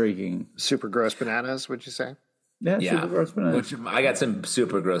very intriguing. Super gross bananas, would you say? Yeah, super gross bananas. Which I got some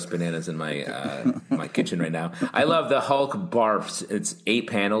super gross bananas in my my kitchen right now. I love the Hulk barfs. It's 8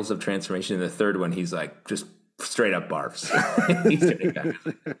 panels of transformation. In the third one, he's like just straight up barfs.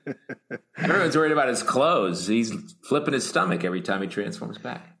 Everyone's worried about his clothes. He's flipping his stomach every time he transforms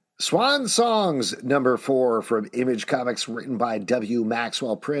back. Swan Songs #4 from Image Comics, written by W.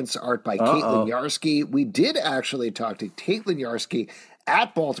 Maxwell Prince, art by Caitlin Yarsky. We did actually talk to Caitlin Yarsky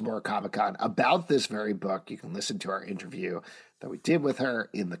at Baltimore Comic-Con about this very book. You can listen to our interview that we did with her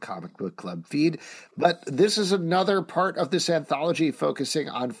in the Comic Book Club feed. But this is another part of this anthology focusing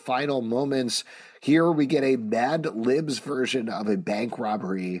on final moments. Here we get a Mad Libs version of a bank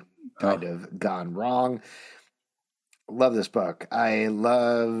robbery kind of gone wrong. Love this book. I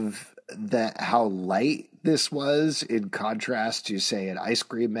love how light this was in contrast to, say, an Ice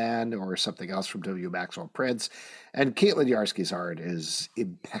Cream Man or something else from W. Maxwell Prince. And Caitlin Yarsky's art is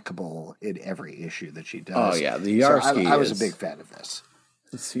impeccable in every issue that she does. Oh, yeah. The Yarsky I was a big fan of this.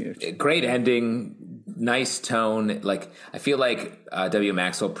 It's huge. Great ending, nice tone. Like, I feel like W.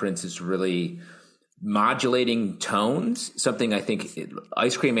 Maxwell Prince is really modulating tones. Something I think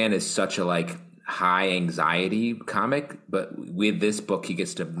Ice Cream Man is such a high anxiety comic, but with this book he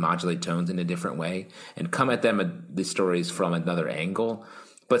gets to modulate tones in a different way and come at the stories from another angle,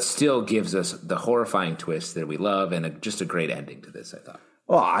 but still gives us the horrifying twist that we love and just a great ending to this, I thought.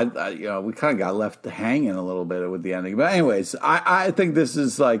 Well, we kind of got left hanging a little bit with the ending, but anyways, I think this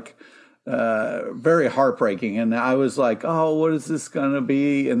is very heartbreaking, and I was like, oh, what is this gonna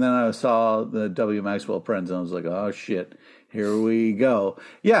be? And then I saw the W. Maxwell Prince and I was like, oh shit, here we go.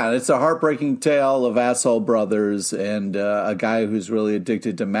 Yeah, it's a heartbreaking tale of asshole brothers and a guy who's really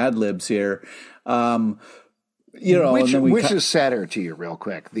addicted to Mad Libs here. Which is sadder to you, real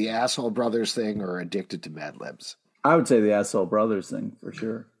quick, the asshole brothers thing or addicted to Mad Libs? I would say the asshole brothers thing for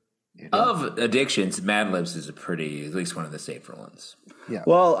sure. Of addictions, Mad Libs is at least one of the safer ones. Yeah.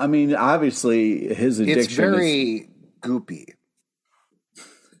 Well, I mean, obviously his addiction it's very goopy.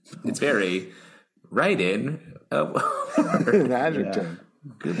 It's very right in. An adjective.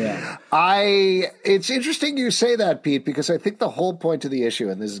 Yeah. It's interesting you say that, Pete, because I think the whole point of the issue,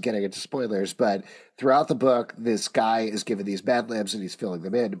 and this is getting into spoilers, but throughout the book, this guy is given these Mad Libs and he's filling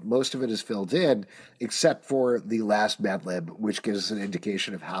them in. Most of it is filled in, except for the last Mad Lib, which gives us an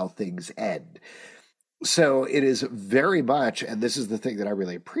indication of how things end. So it is very much, and this is the thing that I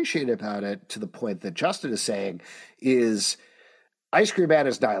really appreciate about it, to the point that Justin is saying, is Ice Cream Man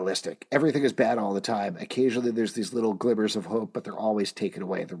is nihilistic. Everything is bad all the time. Occasionally there's these little glimmers of hope, but they're always taken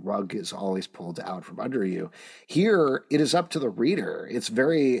away. The rug is always pulled out from under you. Here, it is up to the reader. It's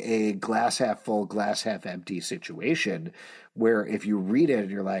very a glass half full, glass half empty situation where if you read it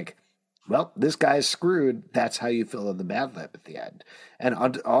and you're like, well, this guy's screwed, that's how you fill in the Mad Lib at the end. And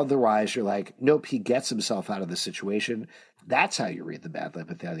otherwise you're like, nope, he gets himself out of the situation. That's how you read the Mad Lib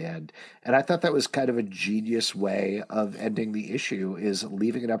at the end. And I thought that was kind of a genius way of ending the issue, is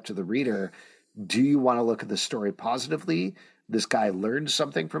leaving it up to the reader. Do you want to look at the story positively? This guy learned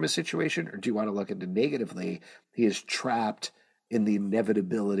something from his situation, or do you want to look at it negatively? He is trapped in the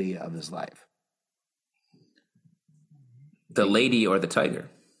inevitability of his life. The lady or the tiger.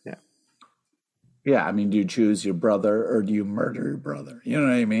 Yeah. Yeah, I mean, do you choose your brother or do you murder your brother? You know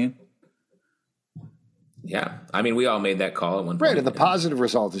what I mean? Yeah. I mean, we all made that call at one point. Right, and the positive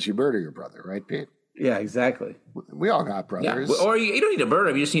result is you murder your brother, right, Pete? Yeah, exactly. We all got brothers. Yeah. Or you don't need to murder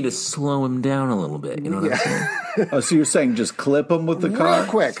him, you just need to slow him down a little bit. You know what I'm saying? Oh, so you're saying just clip him with the car? Real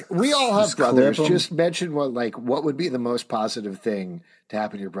quick, we all have brothers. Just mention what would be the most positive thing to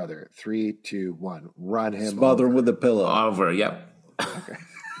happen to your brother. 3, 2, 1. Run him Smother him over. with a pillow. Over, yep.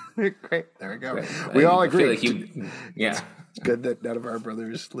 Okay. Great. There we go. Right. We all I agree. feel like yeah. It's good that none of our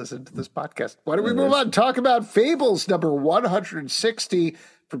brothers listen to this podcast. Why don't we move on? Talk about Fables number 160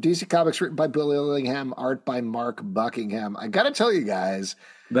 from DC Comics, written by Bill Illingham, art by Mark Buckingham. I got to tell you guys.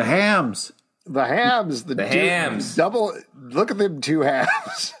 The hams. The hams. The hams. Double. Look at them two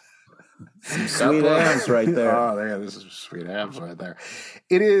hams. Sweet hams right there. Oh, yeah, this is sweet hams right there.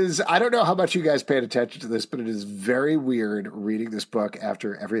 It is, I don't know how much you guys paid attention to this, but it is very weird reading this book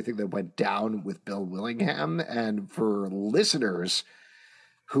after everything that went down with Bill Willingham. And for listeners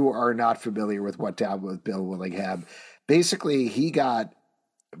who are not familiar with what happened with Bill Willingham, basically he got,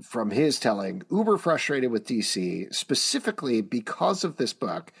 from his telling, uber frustrated with DC, specifically because of this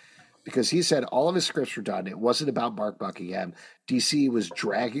book, because he said all of his scripts were done. It wasn't about Mark Buckingham. DC was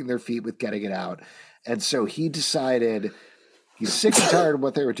dragging their feet with getting it out. And so he decided he's sick and tired of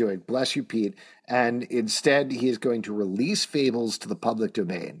what they were doing. Bless you, Pete. And instead, he is going to release Fables to the public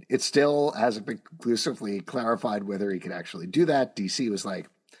domain. It still hasn't been conclusively clarified whether he can actually do that. DC was like,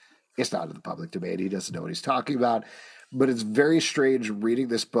 it's not in the public domain. He doesn't know what he's talking about. But it's very strange reading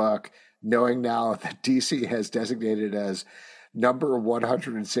this book, knowing now that DC has designated it as number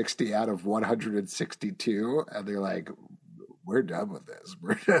 160 out of 162. And they're like, we're done with this.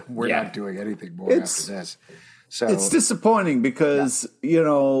 We're not doing anything more after this. So it's disappointing because,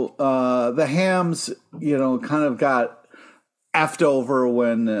 the Hams, kind of got effed over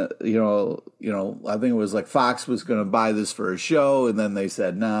when, I think it was like Fox was going to buy this for a show. And then they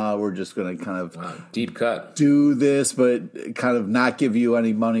said, no, we're just going to kind of deep cut do this, but kind of not give you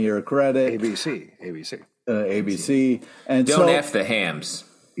any money or credit. ABC. And don't F the Hams.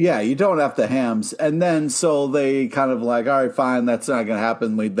 Yeah, you don't have the Hams. And then so they kind of like, all right, fine, that's not going to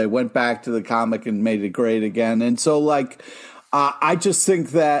happen. They went back to the comic and made it great again. And so I just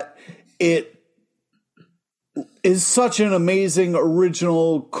think that it is such an amazing,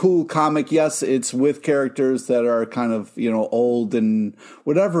 original, cool comic. Yes, it's with characters that are kind of, old and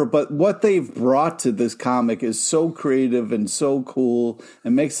whatever. But what they've brought to this comic is so creative and so cool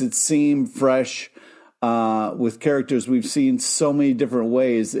and makes it seem fresh. With characters we've seen so many different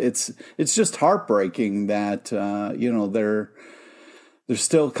ways, it's just heartbreaking that they're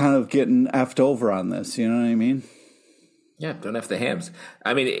still kind of getting effed over on this. You know what I mean? Yeah, don't F the Hams.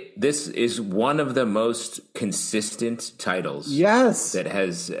 I mean, this is one of the most consistent titles, that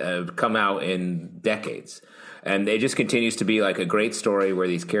has come out in decades. And it just continues to be like a great story where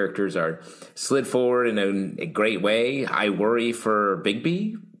these characters are slid forward in a great way. I worry for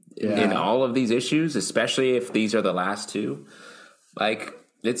Bigby. In all of these issues, especially if these are the last two. Like,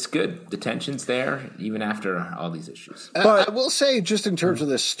 it's good. The tension's there, even after all these issues. I will say, just in terms of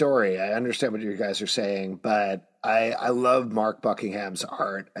this story, I understand what you guys are saying, but I love Mark Buckingham's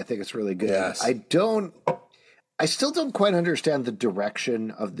art. I think it's really good. Yes. I still don't quite understand the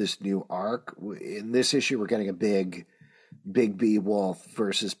direction of this new arc. In this issue, we're getting a big B Wolf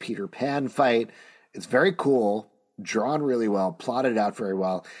versus Peter Pan fight. It's very cool. Drawn really well, plotted out very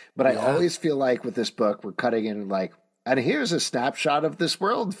well. But I always feel like with this book, we're cutting in like, and here's a snapshot of this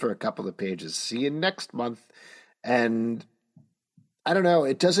world for a couple of pages. See you next month. And I don't know,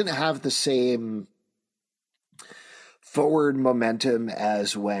 it doesn't have the same forward momentum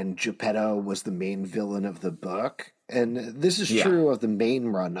as when Geppetto was the main villain of the book. And this is true of the main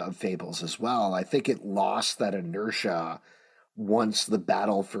run of Fables as well. I think it lost that inertia once the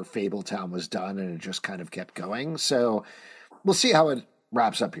battle for Fabletown was done, and it just kind of kept going. So we'll see how it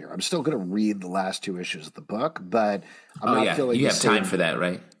wraps up here. I'm still going to read the last two issues of the book, but I'm not feeling you have time for that,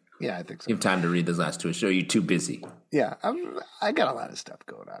 right? Yeah, I think so. You have time to read those last two issues, or are you too busy? Yeah, I got a lot of stuff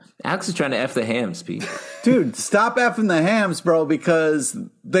going on. Alex is trying to F the Hams, Pete. Dude, stop effing the Hams, bro, because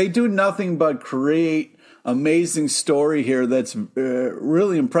they do nothing but create amazing story here that's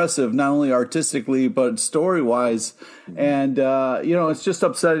really impressive, not only artistically but story-wise. And it's just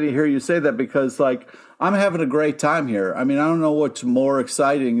upsetting to hear you say that because I'm having a great time here. I mean, I don't know what's more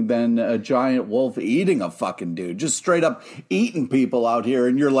exciting than a giant wolf eating a fucking dude, just straight up eating people out here,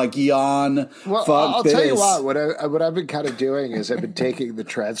 and you're like, yawn. Well, I'll tell you what I've been kind of doing is I've been taking the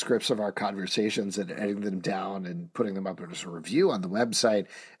transcripts of our conversations and editing them down and putting them up as a review on the website,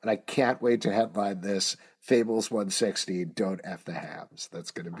 and I can't wait to headline this Fables 160, Don't F the Hams.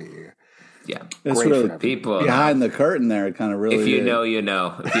 That's going to be that's great really for people behind the curtain there. It kind of really if you know, you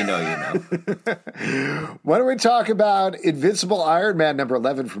know. If you know, you know. Why don't we talk about Invincible Iron Man number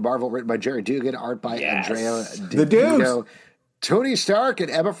 11 from Marvel, written by Jerry Dugan, art by Andrea the dude. Tony Stark and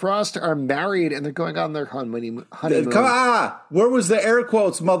Emma Frost are married, and they're going on their honeymoon. Come on. Where was the air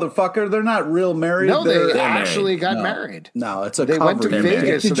quotes, motherfucker? They're not real married. No, they're they actually got married. No, it's a They cover. went to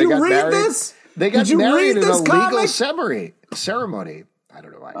Vegas, so Did they you got read married. this? They got Did you married read in a this legal comic? ceremony. I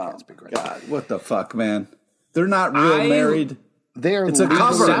don't know why I can't speak right. God, what the fuck, man? They're not real married. They are. It's a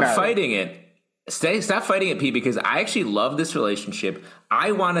cover. Stop fighting it. Stop fighting it, Pete, because I actually love this relationship.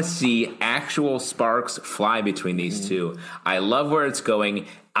 I want to see actual sparks fly between these two. I love where it's going.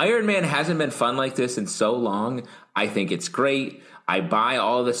 Iron Man hasn't been fun like this in so long. I think it's great. I buy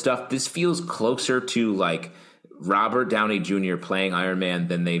all the stuff. This feels closer to like Robert Downey Jr. playing Iron Man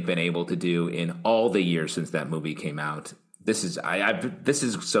than they've been able to do in all the years since that movie came out. This is this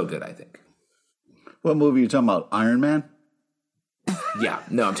is so good, I think. What movie are you talking about? Iron Man? Yeah,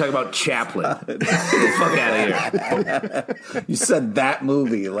 no, I'm talking about Chaplin. Get the fuck out of here. You said that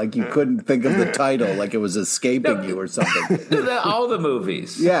movie like you couldn't think of the title, like it was escaping you or something. All the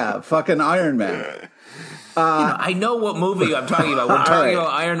movies. Yeah, fucking Iron Man. I know what movie I'm talking about. We're talking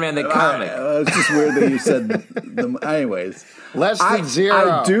about Iron Man the comic. It's just weird that you said them. Anyways, less than zero.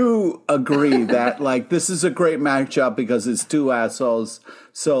 I do agree that like this is a great matchup because it's two assholes,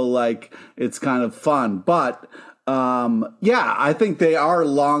 so like it's kind of fun. But yeah, I think they are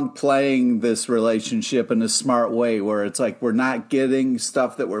long playing this relationship in a smart way, where it's like we're not getting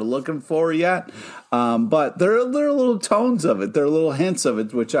stuff that we're looking for yet, but there are little tones of it, there are little hints of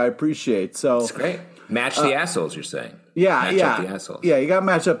it, which I appreciate. So it's great. Match the assholes, you're saying. Match up the assholes. Yeah, you got to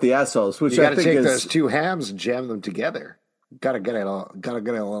match up the assholes, which you I think take is those two hams and jam them together. Got to get a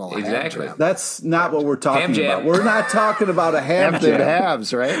little exactly. Ham jam. That's not what we're talking about. We're not talking about a ham jam.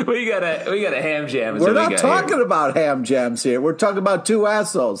 Hams, right? We got a ham jam. We're not talking about ham jams here. We're talking about two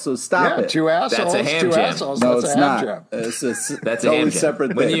assholes. So stop it. Two assholes. That's a ham jam. Assholes, no, that's it's a ham not. Jam. That's a ham jam. Separate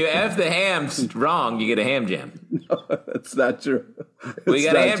thing. When you have the hams wrong, you get a ham jam. No, that's not true. We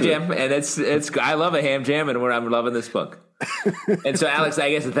got a ham jam, and it's. I love a ham jam, and I'm loving this book. And so, Alex, I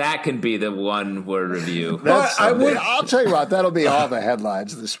guess that can be the one word review. I'll tell you what, that'll be all the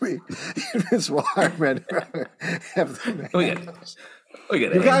headlines this week. It's Wireman.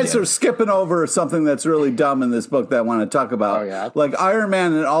 You guys are skipping over something that's really dumb in this book that I want to talk about. Oh, yeah? Like Iron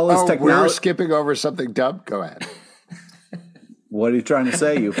Man and all his technology. We're skipping over something dumb? Go ahead. What are you trying to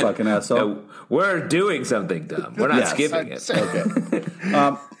say, you fucking asshole? No, we're doing something dumb. We're not skipping it.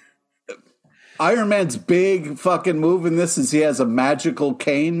 Okay. Iron Man's big fucking move in this is he has a magical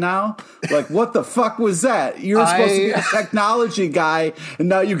cane now. Like, what the fuck was that? You're supposed to be a technology guy, and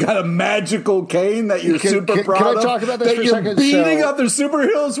now you got a magical cane that you're super proud of. Can I talk about this for a second? You're beating other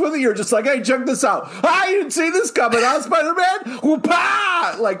superheroes with it. You're just like, hey, check this out. You didn't see this coming, huh, Spider-Man?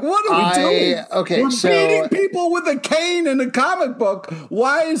 Whoopah! Like, what are we doing? Okay, we're beating people with a cane in a comic book.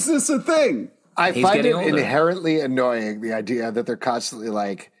 Why is this a thing? I find it inherently annoying, the idea that they're constantly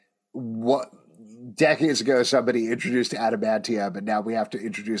like, what? Decades ago, somebody introduced adamantium, but now we have to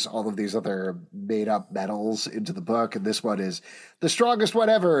introduce all of these other made-up metals into the book. And this one is the strongest one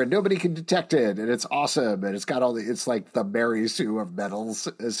ever, and nobody can detect it, and it's awesome, and it's got it's like the Mary Sue of metals,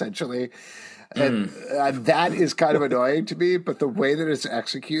 essentially. And that is kind of annoying to me, but the way that it's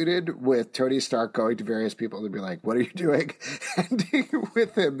executed with Tony Stark going to various people and be like, what are you doing? Ending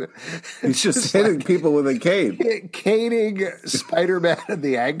with him. He's just hitting people with a cane. Caning Spider-Man in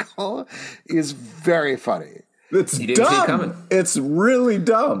the ankle is very funny. It's dumb. It's really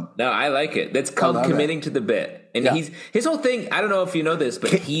dumb. No, I like it. That's called committing to the bit. And his whole thing, I don't know if you know this,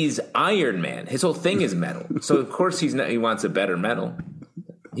 but he's Iron Man. His whole thing is metal. So of course he wants a better metal.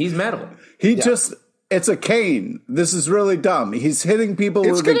 He's metal. It's a cane. This is really dumb. He's hitting people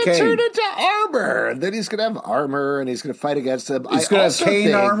with a cane. It's going to turn into armor. And then he's going to have armor, and he's going to fight against them. He's going to have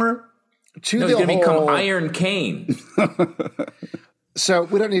cane armor? He's going to become Iron Cane. So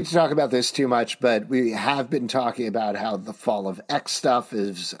we don't need to talk about this too much, but we have been talking about how the Fall of X stuff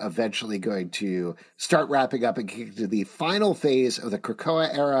is eventually going to start wrapping up and kick to the final phase of the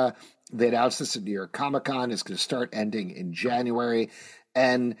Krakoa era. They announced this at New York Comic Con. It's going to start ending in January.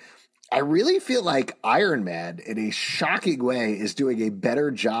 And I really feel like Iron Man, in a shocking way, is doing a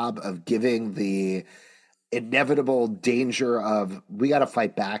better job of giving the inevitable danger of we got to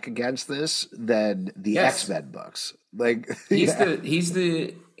fight back against this than the X-Men books. Like he's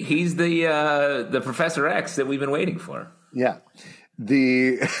the Professor X that we've been waiting for. Yeah,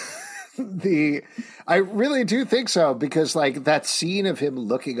 I really do think so, because like that scene of him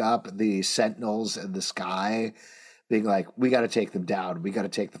looking up the Sentinels in the sky, being like, we got to take them down. We got to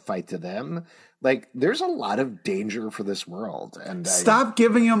take the fight to them. Like, there's a lot of danger for this world. And stop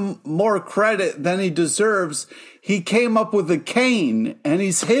giving him more credit than he deserves. He came up with a cane, and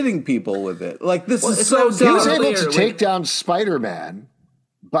he's hitting people with it. Like, this is so dumb. He was able to take down Spider-Man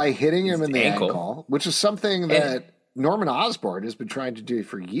by hitting him in the ankle, which is something that Norman Osborn has been trying to do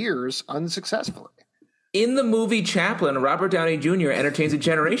for years unsuccessfully. In the movie Chaplin, Robert Downey Jr. entertains a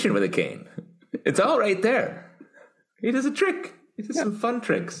generation with a cane. It's all right there. He does a trick. He does some fun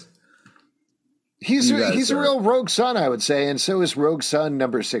tricks. He's a real Rogue Son, I would say, and so is Rogue Son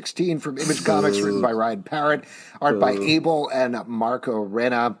number 16 from Image Comics, written by Ryan Parrott, art by Abel and Marco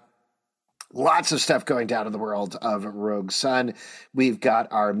Renna. Lots of stuff going down in the world of Rogue Son. We've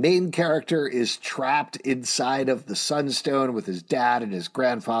got our main character is trapped inside of the Sunstone with his dad and his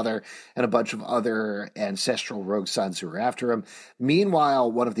grandfather and a bunch of other ancestral Rogue Sons who are after him. Meanwhile,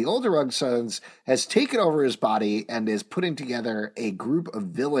 one of the older Rogue Sons has taken over his body and is putting together a group of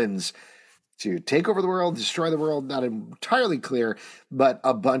villains to take over the world, destroy the world. Not entirely clear, but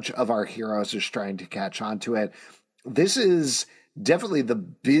a bunch of our heroes are trying to catch on to it. This is definitely the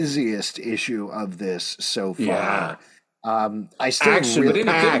busiest issue of this so far. Yeah. I still Action, but in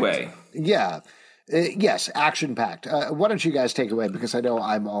a good way. Yeah. Yes, action packed. Why don't you guys take away? Because I know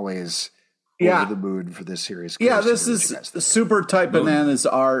I'm always over the moon for this series. Yeah, this is super tight bananas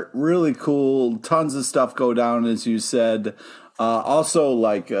art. Really cool. Tons of stuff go down, as you said. Also,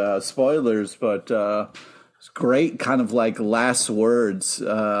 like spoilers, but it's great kind of like last words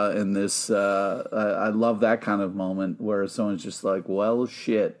in this. I love that kind of moment where someone's just like, well,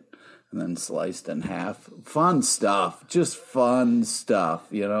 shit. And then sliced in half. Fun stuff. Just fun stuff,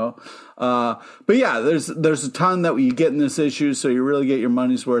 you know? But yeah, there's a ton that you get in this issue, so you really get your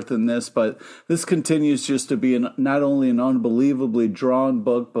money's worth in this. But this continues just to be not only an unbelievably drawn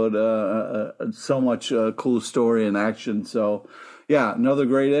book, but so much cool story and action. So yeah, another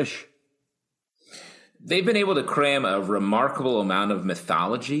great ish. They've been able to cram a remarkable amount of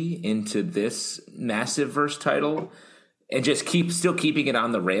mythology into this massive verse title. And just still keeping it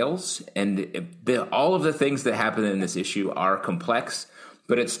on the rails. And all of the things that happen in this issue are complex,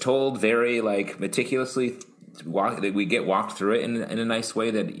 but it's told very like meticulously. That we get walked through it in a nice way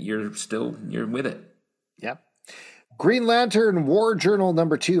that you're with it. Yep. Green Lantern War Journal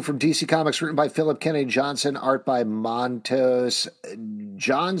 #2 from DC Comics, written by Philip Kennedy Johnson, art by Montos.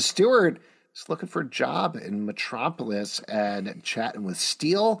 John Stewart is looking for a job in Metropolis and chatting with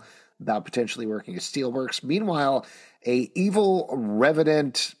Steel about potentially working at Steelworks. Meanwhile, a evil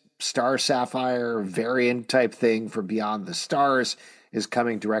revenant Star Sapphire variant type thing from Beyond the Stars is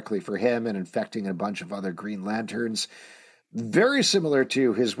coming directly for him and infecting a bunch of other Green Lanterns. Very similar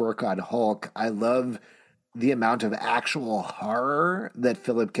to his work on Hulk. I love the amount of actual horror that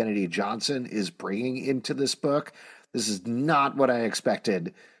Philip Kennedy Johnson is bringing into this book. This is not what I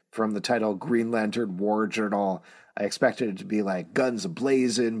expected from the title Green Lantern War Journal. I expected it to be like guns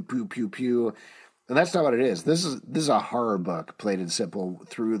a-blazing, pew, pew, pew. And that's not what it is. This is a horror book, plain and simple,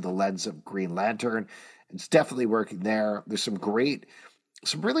 through the lens of Green Lantern. It's definitely working there. There's some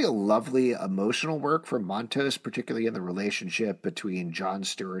really lovely emotional work from Montos, particularly in the relationship between John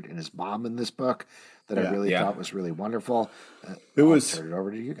Stewart and his mom in this book that I really thought was really wonderful. I'll turn it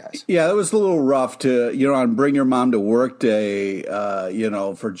over to you guys. Yeah, it was a little rough to, on Bring Your Mom to Work Day,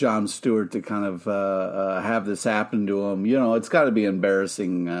 for John Stewart to kind of have this happen to him. It's got to be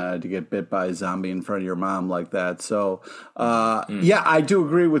embarrassing to get bit by a zombie in front of your mom like that. So, yeah, I do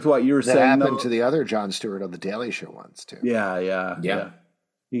agree with what you were saying. That happened to the other John Stewart on The Daily Show once, too. Yeah.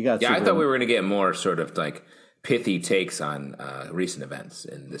 I thought we were going to get more sort of like pithy takes on recent events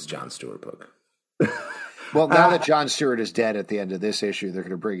in this John Stewart book. Well, now that John Stewart is dead at the end of this issue, they're going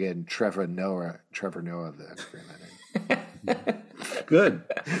to bring in Trevor Noah, the Green Good.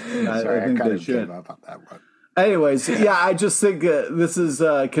 Sorry, I kind of gave up on that one. Anyways, yeah, I just think this is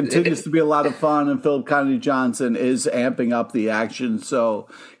continues to be a lot of fun, and Philip Kennedy Johnson is amping up the action. So,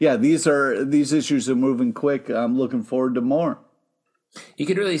 yeah, these issues are moving quick. I'm looking forward to more. You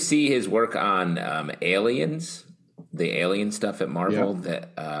could really see his work on Aliens, the alien stuff at Marvel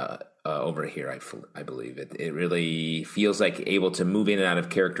that over here, I believe. It really feels like able to move in and out of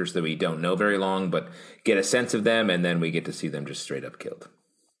characters that we don't know very long, but get a sense of them, and then we get to see them just straight up killed.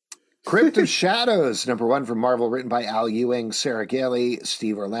 Crypt of Shadows, #1 from Marvel, written by Al Ewing, Sarah Gailey,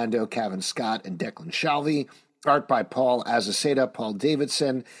 Steve Orlando, Kevin Scott, and Declan Shalvey. Art by Paul Azaceta, Paul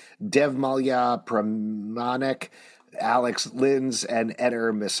Davidson, Dev Malya Pramanik, Alex Linz, and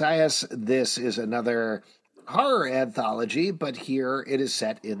Eder Messias. This is another horror anthology, but here it is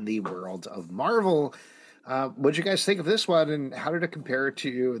set in the world of Marvel. What'd you guys think of this one, and how did it compare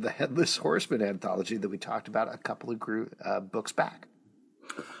to the Headless Horseman anthology that we talked about a couple of books back?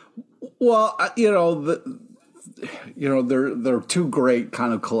 Well, they're two great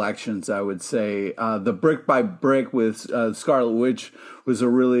kind of collections, I would say. The Brick by Brick with Scarlet Witch was a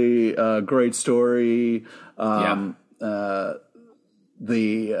really great story. Then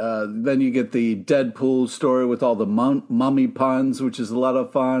you get the Deadpool story with all the mummy puns, which is a lot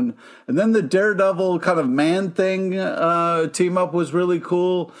of fun. And then the Daredevil kind of man thing team up was really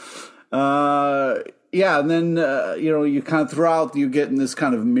cool. And then, you kind of throughout, you get in this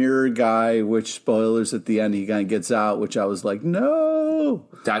kind of mirror guy, which spoilers at the end, he kind of gets out, which I was like, no.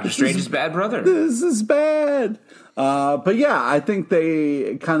 Doctor Strange's bad brother. This is bad. But yeah, I think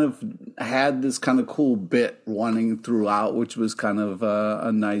they kind of had this kind of cool bit running throughout, which was kind of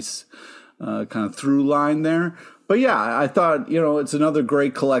a nice kind of through line there. But yeah, I thought, it's another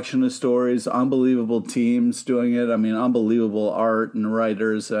great collection of stories, unbelievable teams doing it. I mean, unbelievable art and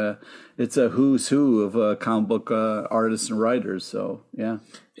writers. It's a who's who of comic book artists and writers. So, yeah.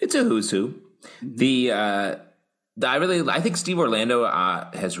 It's a who's who. I think Steve Orlando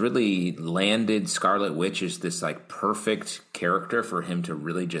has really landed Scarlet Witch as this like perfect character for him to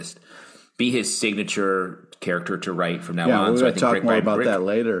really just be his signature character to write from now on. So I think talk more about that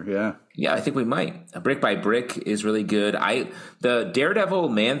later. Yeah, I think we might. Brick by Brick is really good. The Daredevil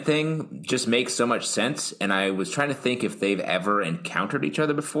Man Thing just makes so much sense, and I was trying to think if they've ever encountered each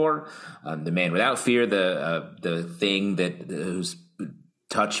other before. The Man Without Fear, the thing whose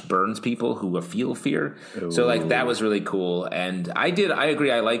touch burns people who feel fear. Ooh. So like that was really cool, and I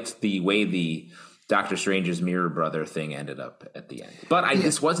agree. I liked the way the Doctor Strange's mirror brother thing ended up at the end, but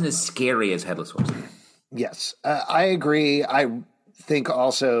this wasn't as scary as Headless Horseman. Yes, I agree. I think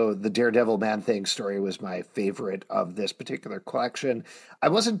also the Daredevil Man Thing story was my favorite of this particular collection. I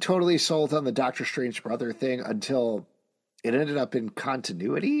wasn't totally sold on the Doctor Strange brother thing until it ended up in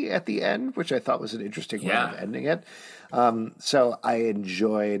continuity at the end, which I thought was an interesting way of ending it. So I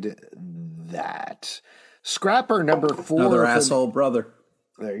enjoyed that. Scrapper number 4. Another asshole brother.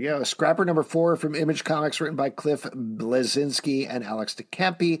 There you go. Scrapper number 4 from Image Comics, written by Cliff Bleszinski and Alex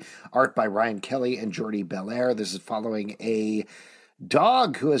DeCampi, art by Ryan Kelly and Jordi Belair. This is following a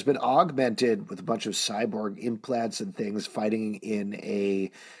dog who has been augmented with a bunch of cyborg implants and things, fighting in a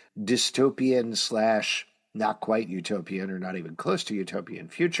dystopian / not quite utopian or not even close to utopian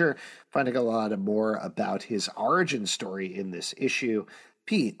future. Finding a lot more about his origin story in this issue.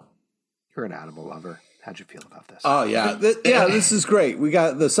 Pete, you're an animal lover. How'd you feel about this? Oh, yeah. This is great. We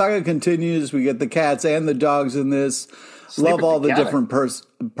got the saga continues. We get the cats and the dogs in this. Love all the different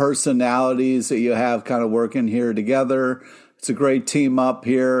personalities that you have kind of working here together. It's a great team up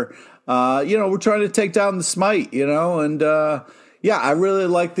here. We're trying to take down the Smite, and I really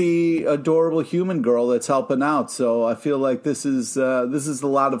like the adorable human girl that's helping out. So I feel like this is a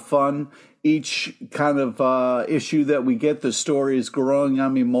lot of fun. Each kind of issue that we get, the story is growing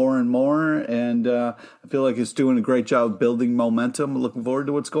on me more and more, and I feel like it's doing a great job building momentum. Looking forward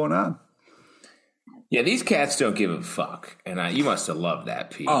to what's going on. Yeah, these cats don't give a fuck, and you must have loved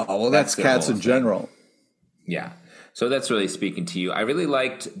that, Pete. Oh, well, that's cats in general. Yeah. So that's really speaking to you. I really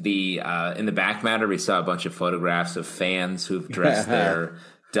liked in the back matter, we saw a bunch of photographs of fans who've dressed their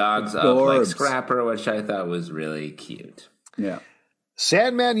dogs up like Scrapper, which I thought was really cute. Yeah.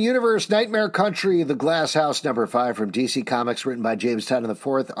 Sandman Universe, Nightmare Country, The Glass House, number 5 from DC Comics, written by James Tynion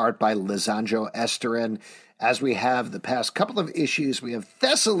IV, art by Lisandro Esterin. As we have the past couple of issues, we have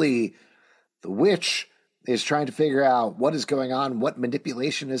Thessaly, the witch, is trying to figure out what is going on, what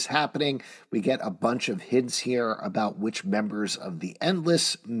manipulation is happening. We get a bunch of hints here about which members of the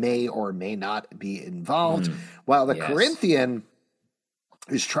Endless may or may not be involved, while the Corinthian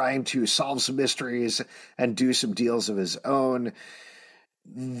is trying to solve some mysteries and do some deals of his own.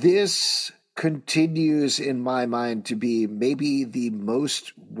 This continues, in my mind, to be maybe the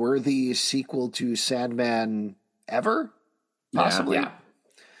most worthy sequel to Sandman ever, possibly. Yeah.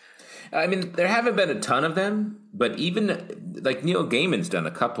 I mean, there haven't been a ton of them, but even like Neil Gaiman's done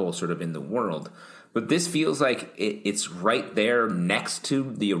a couple sort of in the world. But this feels like it's right there next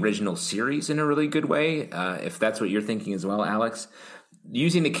to the original series in a really good way, if that's what you're thinking as well, Alex.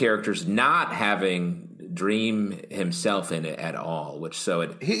 Using the characters, not having Dream himself in it at all, which so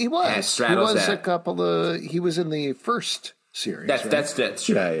it he was that. a couple of he was in the first series. That's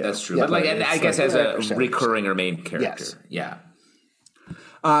true. That's true. Yeah, but I guess as a recurring or main character, yes.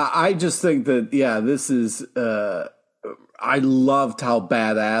 I just think that this is. I loved how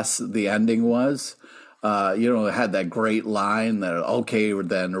badass the ending was. It had that great line that, okay,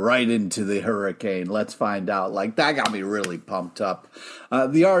 then right into the hurricane. Let's find out. Like, that got me really pumped up.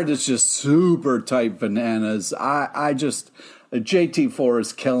 The art is just super tight bananas. JT4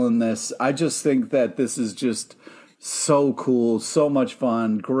 is killing this. I just think that this is just so cool, so much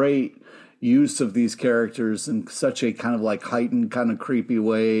fun, great use of these characters in such a kind of like heightened, kind of creepy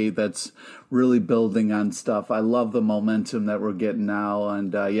way that's really building on stuff. I love the momentum that we're getting now.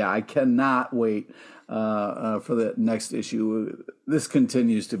 And I cannot wait for the next issue. This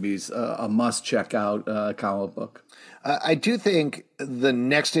continues to be a must check out comic book. I do think the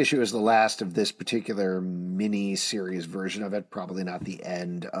next issue is the last of this particular mini series version of it. Probably not the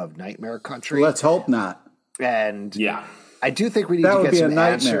end of Nightmare Country. Let's hope not. And I do think we need to get some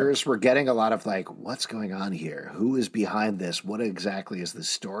answers. We're getting a lot of like, what's going on here? Who is behind this? What exactly is the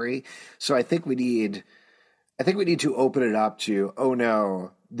story? So I think we need to open it up to, oh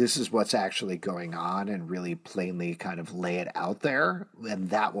no, this is what's actually going on, and really plainly kind of lay it out there.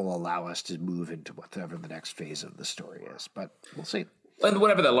 And that will allow us to move into whatever the next phase of the story is. But we'll see. And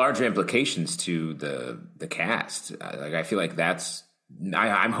whatever the larger implications to the cast, I feel like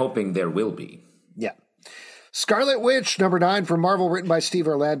I'm hoping there will be. Yeah. Scarlet Witch, number 9 from Marvel, written by Steve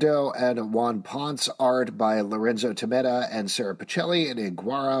Orlando and Juan Ponce, art by Lorenzo Tometa and Sarah Pacelli and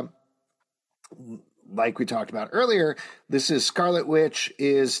Iguara. Like we talked about earlier, this is Scarlet Witch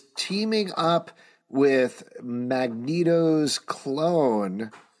is teaming up with Magneto's clone.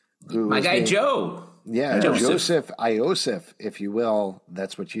 My guy Joe. Yeah, Joseph Iosif, if you will.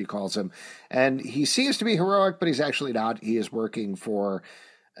 That's what she calls him. And he seems to be heroic, but he's actually not. He is working for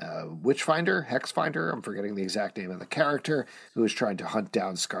Witchfinder, Hexfinder, I'm forgetting the exact name of the character, who is trying to hunt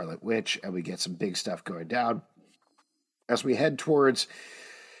down Scarlet Witch, and we get some big stuff going down. As we head towards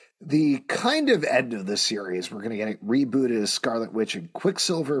the kind of end of the series, we're going to get it rebooted as Scarlet Witch and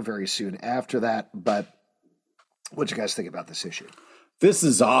Quicksilver very soon after that, but what do you guys think about this issue? This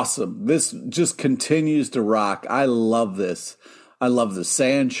is awesome. This just continues to rock. I love this. I love the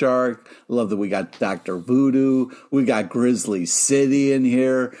Sand Shark. I love that we got Dr. Voodoo. We got Grizzly City in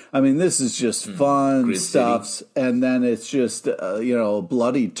here. I mean, this is just fun stuff. And then it's just, a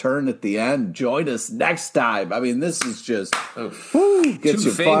bloody turn at the end. Join us next time. I mean, this is just, gets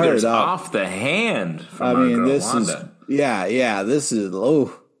you fired up. Off the hand from our girl this Wanda. This is,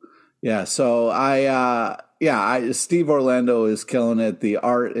 So Steve Orlando is killing it. The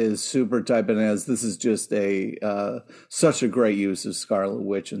art is super tight bananas. This is just such a great use of Scarlet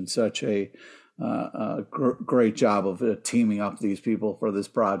Witch and such a great job of teaming up these people for this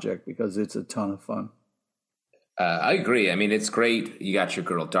project because it's a ton of fun. I agree. I mean, it's great. You got your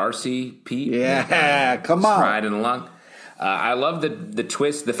girl Darcy, Pete. Yeah, come on. Riding along. I love the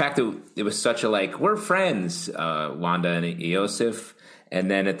twist, the fact that it was such a we're friends, Wanda and Iosif. And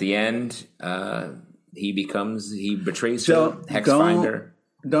then at the end, he betrays her, Hexfinder.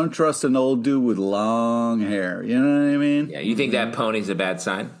 Don't trust an old dude with long hair. You know what I mean? Yeah, you think that pony's a bad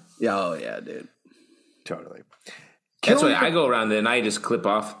sign? Oh, yeah, dude. Totally. That's why I go around the night, just clip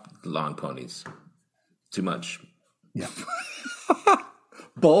off long ponies. Too much. Yeah.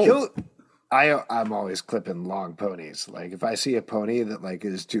 Bold. I'm always clipping long ponies. Like, if I see a pony that,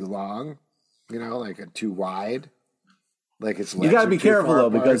 is too long, too wide, its legs you got to be too careful, though,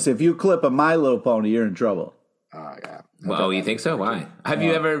 apart. Because if you clip a My Little Pony, you're in trouble. Oh, yeah. Well, you think so? Why? Have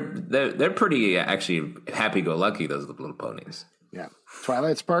you ever... They're pretty, actually, happy-go-lucky, those little ponies. Yeah.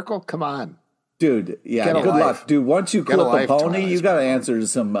 Twilight Sparkle? Come on. Dude, yeah, good luck. Dude, once you clip a pony, you got to answer to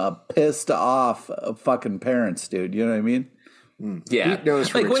some pissed-off fucking parents, dude. You know what I mean? Yeah.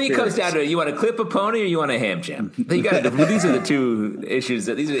 When it comes down to it, you want to clip a pony or you want a ham jam? These are the two issues.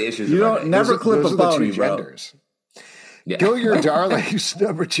 These are the issues. You don't never clip a pony, bro. Genders. Yeah. Kill Your Darlings,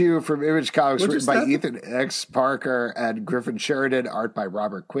 number 2 from Image Comics, written by Ethan X. Parker and Griffin Sheridan, art by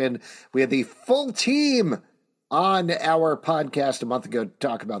Robert Quinn. We had the full team on our podcast a month ago to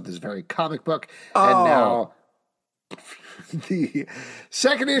talk about this very comic book. And now the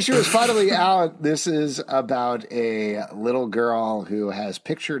second issue is finally out. This is about a little girl who has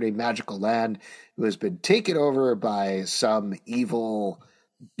pictured a magical land who has been taken over by some evil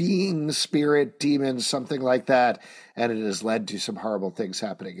being, spirit, demon, something like that, and it has led to some horrible things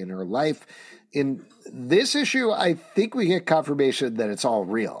happening in her life. In this issue, I think we get confirmation that it's all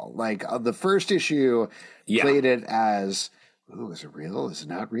real. The first issue played it as, is it real? Is it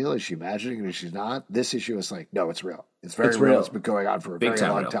not real? Is she imagining it? Is she not? This issue is no, it's real. It's very real. It's been going on for a very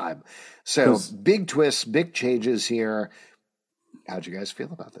long time. So big twists, big changes here. How'd you guys feel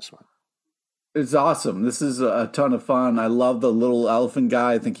about this one? It's awesome. This is a ton of fun. I love the little elephant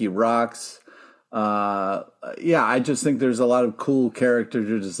guy. I think he rocks. I just think there's a lot of cool character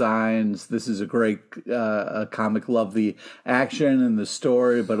designs. This is a great comic. Love the action and the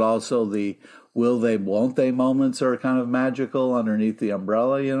story, but also the will they, won't they moments are kind of magical underneath the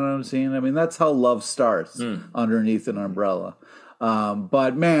umbrella. You know what I'm saying? I mean, that's how love starts underneath an umbrella.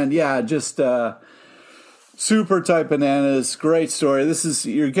 But man, just super tight bananas. Great story. This is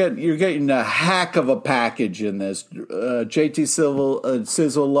you're getting a hack of a package in this. JT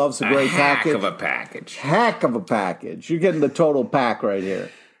Sizzle loves a great package. Hack of a package. You're getting the total pack right here.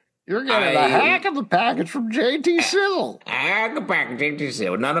 You're getting a hack of a package from JT Sizzle. Hack of a package, JT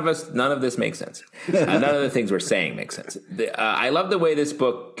Sizzle. None of this makes sense. None of the things we're saying make sense. I love the way this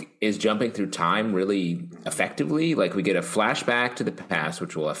book is jumping through time really effectively. We get a flashback to the past,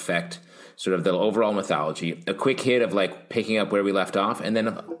 which will affect sort of the overall mythology, a quick hit of picking up where we left off, and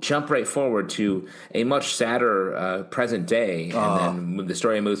then jump right forward to a much sadder present day, and then the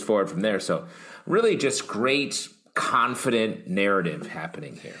story moves forward from there. So really just great, confident narrative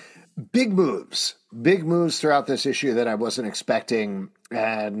happening here. Big moves throughout this issue that I wasn't expecting.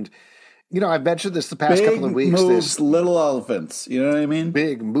 And, I've mentioned this the past couple of weeks. Big moves, little elephants. You know what I mean?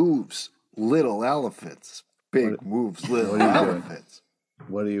 Big moves, little elephants. Big moves, little elephants.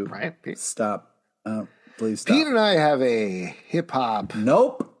 What do you? Right? Stop. Please stop. Pete and I have a hip hop.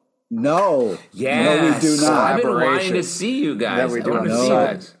 Nope. No. Yeah, No, we do not. I've been wanting to see you guys. That we do I on wanna the see you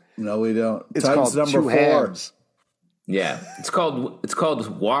side. guys. No, we don't. It's Titans called number Two 4. Hams. Yeah, it's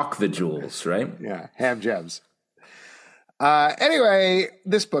called Walk the Jewels, right? Yeah, Ham Gems. Anyway,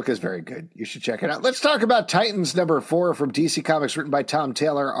 this book is very good. You should check it out. Let's talk about Titans number 4 from DC Comics, written by Tom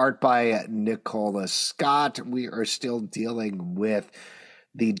Taylor, art by Nicola Scott. We are still dealing with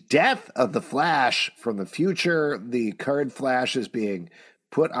the death of the Flash from the future. The current Flash is being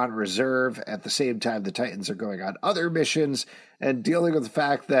put on reserve. At the same time, the Titans are going on other missions and dealing with the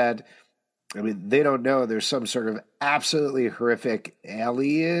fact that, I mean, they don't know there's some sort of absolutely horrific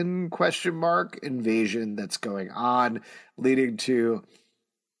alien invasion that's going on, leading to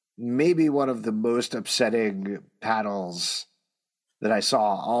maybe one of the most upsetting panels that I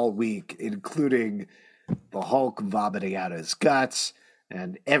saw all week, including the Hulk vomiting out his guts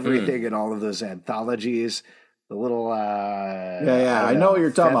and everything in all of those anthologies. The little I know what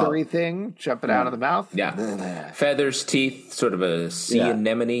you're talking about. feathery thing jumping out of the mouth. Yeah, feathers, teeth, sort of a sea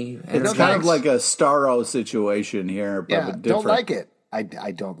anemone. It's kind of like a Starro situation here, but different. Don't like it. I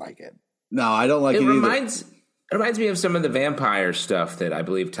don't like it. No, I don't like it either. It reminds me of some of the vampire stuff that I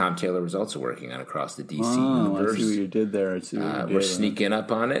believe Tom Taylor was also working on across the DC universe. I see what you did there. We're sneaking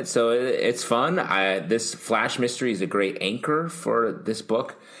up on it, so it's fun. This Flash mystery is a great anchor for this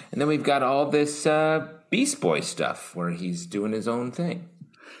book, and then we've got all this Beast Boy stuff where he's doing his own thing.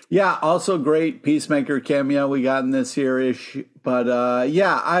 Yeah, also great Peacemaker cameo we got in this here-ish. But I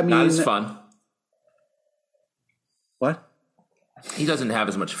mean, not as fun. What? He doesn't have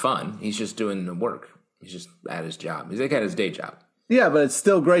as much fun. He's just doing the work. He's just at his job. He's like at his day job. Yeah, but it's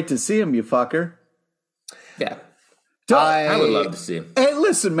still great to see him, you fucker. Yeah. I would love to see him. Hey,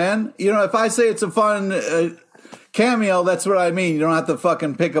 listen, man. You know, if I say it's a fun cameo, that's what I mean. You don't have to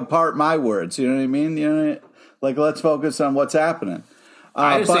fucking pick apart my words. You know what I mean? You know, like, let's focus on what's happening.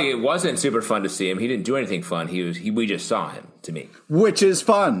 I just think it wasn't super fun to see him. He didn't do anything fun. We just saw him, to me. Which is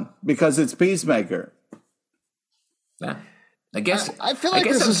fun, because it's Peacemaker. Yeah. I guess I feel like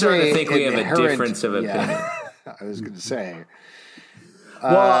this I'm is starting to think we have a difference of opinion. I was going to say.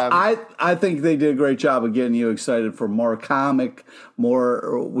 Well, I think they did a great job of getting you excited for more comic,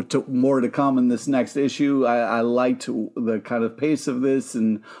 more to come in this next issue. I liked the kind of pace of this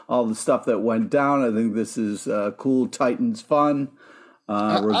and all the stuff that went down. I think this is cool Titans fun.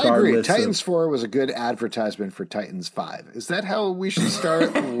 I agree. Titans 4 was a good advertisement for Titans 5. Is that how we should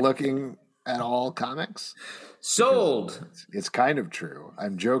start looking at all comics? Sold. It's kind of true.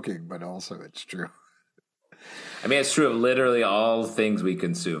 I'm joking, but also it's true. I mean, it's true of literally all things we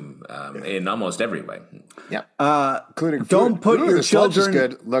consume in almost every way. Yep. Including food. Don't put your children... Is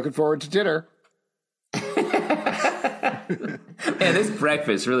good. Looking forward to dinner. Man, this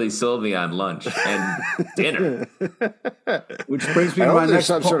breakfast really sold me on lunch and dinner. Which brings me to my next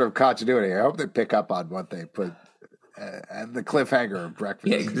some sort of continuity. I hope they pick up on what they put at the cliffhanger of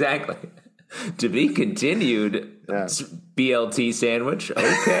breakfast. Yeah, exactly. To be continued. BLT sandwich.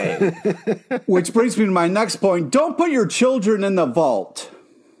 Okay. Which brings me to my next point. Don't put your children in the vault.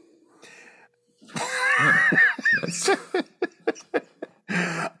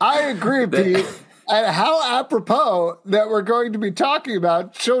 I agree, Pete. And how apropos that we're going to be talking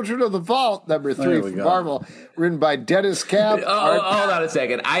about Children of the Vault, number 3 from Marvel, written by Dennis Camp. Hold on a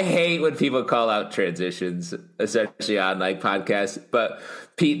second. I hate when people call out transitions, especially on like podcasts. But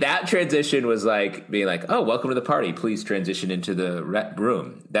Pete, that transition was like being like, "Oh, welcome to the party. Please transition into the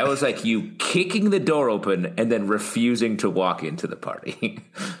room." That was like you kicking the door open and then refusing to walk into the party.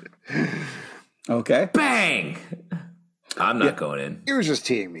 Okay. Bang. I'm not going in. It was just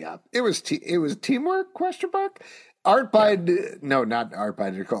teeing me up. It was teamwork? ? Art by not art by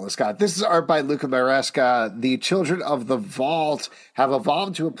Nicola Scott. This is art by Luca Maresca. The Children of the Vault have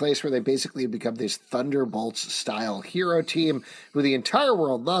evolved to a place where they basically become this Thunderbolts style hero team who the entire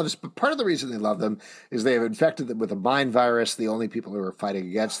world loves. But part of the reason they love them is they have infected them with a mind virus. The only people who are fighting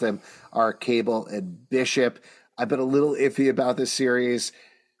against them are Cable and Bishop. I've been a little iffy about this series.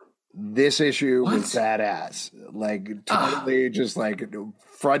 This issue was badass. Like, totally just like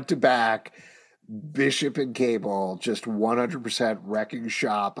front to back, Bishop and Cable just 100% wrecking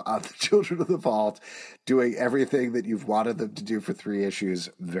shop on the Children of the Vault, doing everything that you've wanted them to do for 3 issues.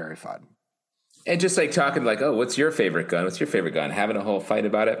 Very fun. And just like talking like, oh, what's your favorite gun? What's your favorite gun? Having a whole fight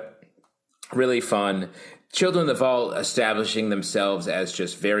about it. Really fun. Children of the Vault establishing themselves as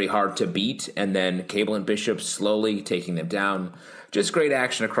just very hard to beat, and then Cable and Bishop slowly taking them down. Just great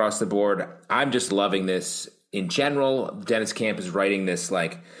action across the board. I'm just loving this in general. Dennis Camp is writing this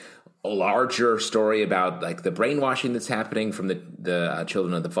like larger story about like the brainwashing that's happening from the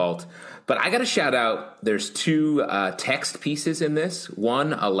Children of the Vault. But I got to shout out, there's two text pieces in this.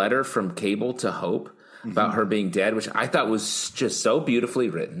 One, a letter from Cable to Hope about her being dead, which I thought was just so beautifully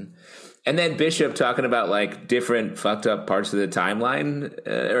written. And then Bishop talking about like different fucked up parts of the timeline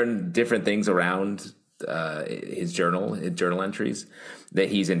or different things around his journal entries that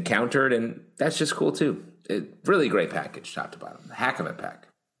he's encountered. And that's just cool too. Really great package, top to bottom. Hack of a pack.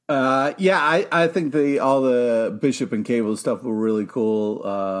 I think all the Bishop and Cable stuff were really cool.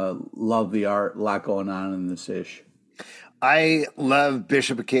 Love the art, a lot going on in this ish. I love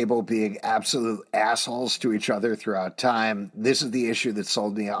Bishop and Cable being absolute assholes to each other throughout time. This is the issue that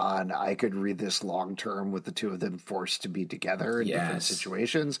sold me on. I could read this long term with the two of them forced to be together in different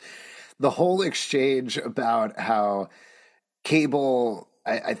situations. The whole exchange about how Cable,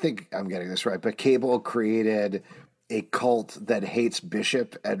 I think I'm getting this right, but Cable created a cult that hates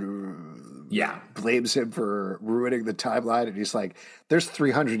Bishop and blames him for ruining the timeline. And he's like, there's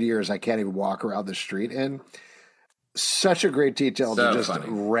 300 years I can't even walk around the street in. Such a great detail to just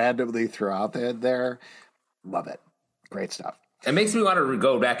randomly throw out there. Love it. Great stuff. It makes me want to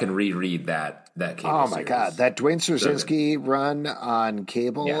go back and reread that Cable Oh my series. God. That Dwayne Straczynski run on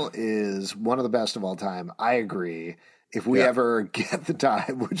Cable is one of the best of all time. I agree. If we ever get the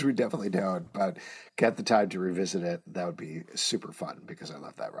time, which we definitely don't, but get the time to revisit it, that would be super fun because I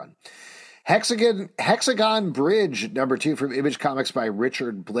love that run. Hexagon Bridge, #2 from Image Comics by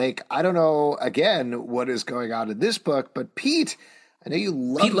Richard Blake. I don't know, again, what is going on in this book, but Pete, I know you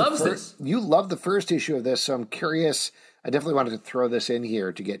love this. You love the first issue of this, so I'm curious. I definitely wanted to throw this in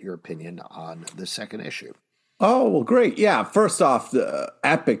here to get your opinion on the second issue. Oh, well, great. Yeah, first off, the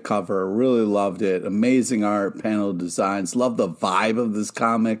epic cover. Really loved it. Amazing art, panel designs. Love the vibe of this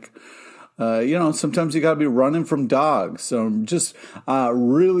comic. Sometimes you got to be running from dogs. So just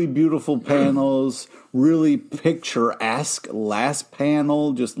really beautiful panels, really picturesque last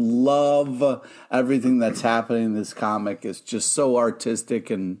panel. Just love everything that's happening in this comic. It's just so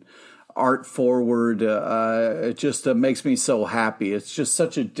artistic and art forward. It just makes me so happy. It's just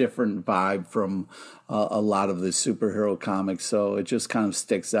such a different vibe from a lot of the superhero comics. So it just kind of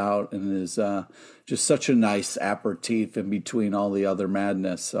sticks out and is just such a nice aperitif in between all the other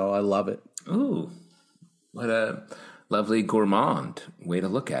madness. So I love it. Ooh, what a lovely gourmand way to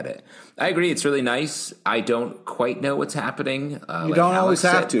look at it. I agree. It's really nice. I don't quite know what's happening. You don't always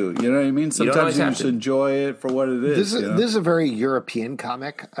have to. You know what I mean? Sometimes you just enjoy it for what it is. This is a very European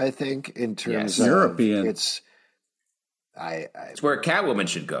comic, I think, in terms of European. It's where Catwoman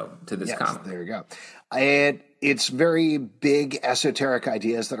should go to this comic. There you go. It's very big esoteric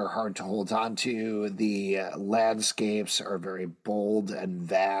ideas that are hard to hold on to. The landscapes are very bold and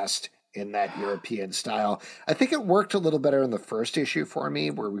vast in that European style. I think it worked a little better in the first issue for me,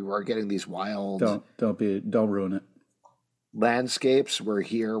 where we were getting these wild don't ruin it landscapes. Where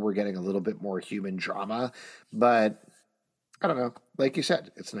here we're getting a little bit more human drama, but I don't know. Like you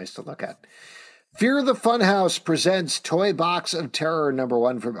said, it's nice to look at. Fear the Funhouse presents Toy Box of Terror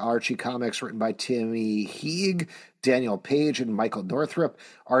 #1 from Archie Comics, written by Timmy Heeg, Daniel Page, and Michael Northrup.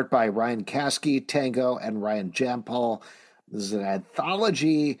 Art by Ryan Caskey, Tango, and Ryan Jampol. This is an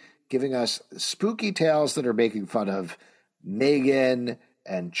anthology giving us spooky tales that are making fun of Megan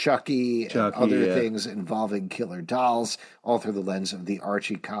and Chucky and other things involving killer dolls, all through the lens of the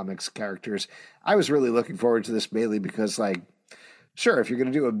Archie Comics characters. I was really looking forward to this mainly because, sure, if you're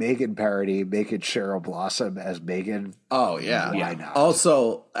going to do a Megan parody, make it Cheryl Blossom as Megan. Oh, yeah. Why not?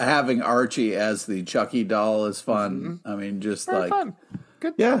 Also, having Archie as the Chucky doll is fun. I mean, just very fun.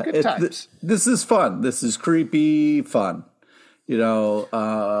 Good times. This is fun. This is creepy fun.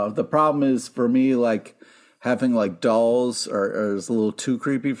 The problem is for me, having dolls is a little too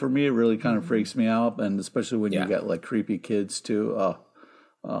creepy for me. It really kind of freaks me out, and especially when you get creepy kids too.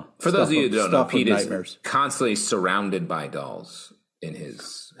 For those of you who don't know, Pete is constantly surrounded by dolls in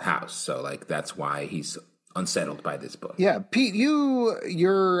his house, so that's why he's unsettled by this book. Yeah, Pete,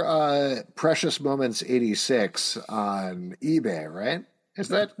 your Precious Moments 86 on eBay, right? Is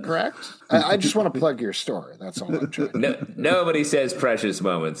that correct? I just want to plug your store. That's all I'm trying to do. Nobody says Precious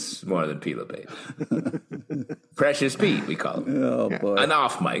Moments more than Pete LePage. Precious Pete, we call him. Oh, boy. An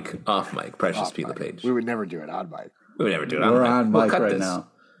off mic, Precious Pete LePage. We would never do it on mic. We would never do it on mic. We're on mic right now.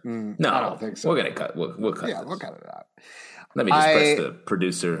 No, I don't think so. We're going to cut. We'll cut Yeah, this. we'll cut it out. Let me just press the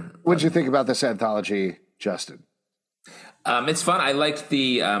producer. What did you think about this anthology, Justin? It's fun. I liked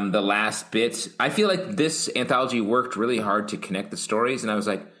the last bit. I feel like this anthology worked really hard to connect the stories, and I was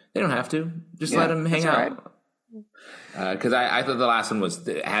like, they don't have to. Just let them hang out. Because I thought the last one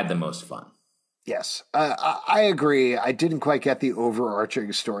had the most fun. Yes, I agree. I didn't quite get the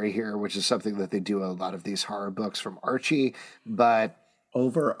overarching story here, which is something that they do in a lot of these horror books from Archie. But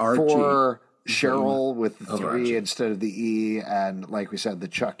Overarching. for Cheryl with the three Overarching. instead of the E, and like we said, the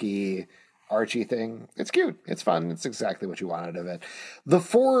Chucky Archie thing, it's cute. It's fun. It's exactly what you wanted of it. The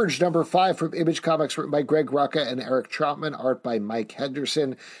Forge, #5 from Image Comics, written by Greg Rucka and Eric Troutman, art by Mike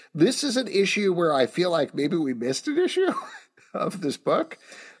Henderson. This is an issue where I feel like maybe we missed an issue of this book.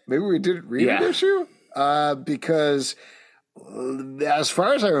 Maybe we didn't read an issue because, as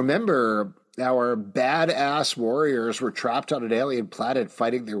far as I remember, our badass warriors were trapped on an alien planet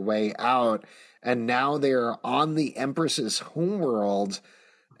fighting their way out, and now they're on the Empress's homeworld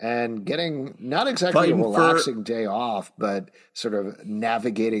and getting not exactly Fighting a relaxing day off, but sort of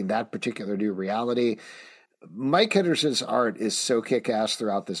navigating that particular new reality. Mike Henderson's art is so kick-ass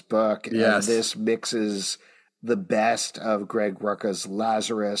throughout this book, Yes. and this mixes the best of Greg Rucka's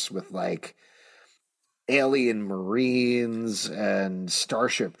Lazarus with like alien marines and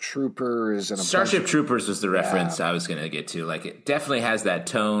Starship Troopers and Starship Troopers was the reference I was going to get to. Like, it definitely has that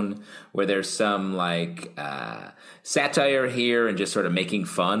tone where there's some like satire here and just sort of making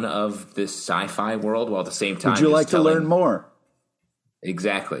fun of this sci-fi world, while at the same time, Would you like to learn more?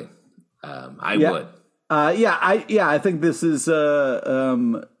 Exactly, I would. I think this is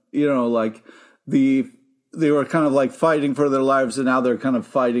like they were kind of like fighting for their lives, and now they're kind of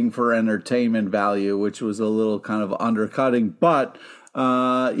fighting for entertainment value, which was a little kind of undercutting. But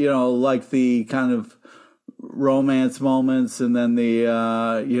like the kind of romance moments, and then the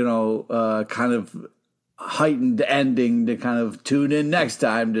kind of heightened ending to kind of tune in next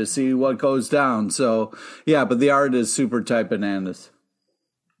time to see what goes down. So yeah, but the art is super type bananas.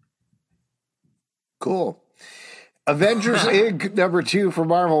 Cool. Avengers Inc. #2 for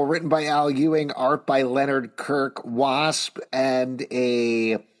Marvel, written by Al Ewing, art by Leonard Kirk, Wasp, and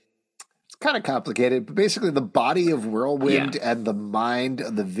it's kind of complicated, but basically the body of Whirlwind and the mind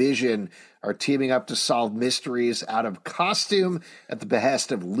of the Vision are teaming up to solve mysteries out of costume at the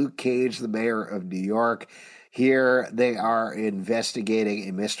behest of Luke Cage, the mayor of New York. Here they are investigating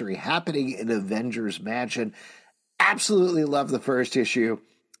a mystery happening in Avengers Mansion. Absolutely love the first issue.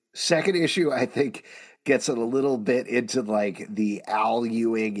 Second issue, I think, gets it a little bit into like the Al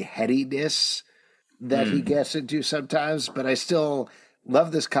Ewing headiness that he gets into sometimes, but I still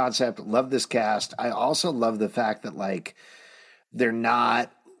love this concept, love this cast. I also love the fact that like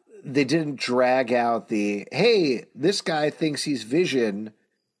they didn't drag out the, hey, this guy thinks he's Vision,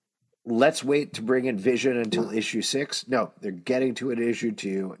 let's wait to bring in Vision until issue 6. No, they're getting to it in issue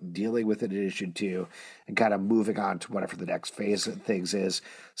 2, dealing with it in issue 2, and kind of moving on to whatever the next phase of things is.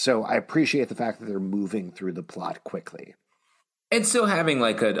 So I appreciate the fact that they're moving through the plot quickly. And still having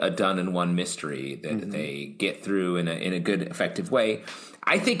like a done-in-one mystery that they get through in a good, effective way.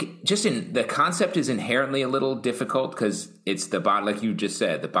 I think just the concept is inherently a little difficult because it's the body, like you just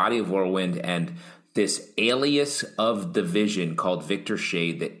said, the body of Whirlwind and this alias of the Vision called Victor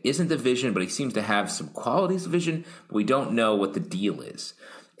Shade that isn't the Vision, but he seems to have some qualities of Vision, but we don't know what the deal is.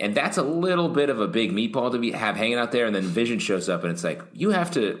 And that's a little bit of a big meatball to have hanging out there, and then Vision shows up, and it's like, we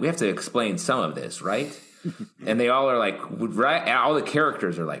have to explain some of this, right? And they all are like, right? All the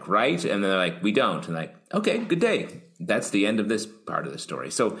characters are like, right? And they're like, we don't. And like, okay, good day. That's the end of this part of the story.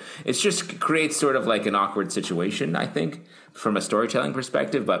 So it just creates sort of like an awkward situation, I think, from a storytelling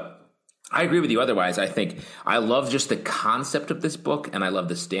perspective, but I agree with you otherwise. I think I love just the concept of this book, and I love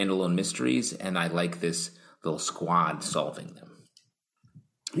the standalone mysteries, and I like this little squad solving them.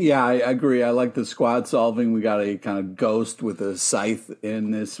 Yeah, I agree. I like the squad solving. We got a kind of ghost with a scythe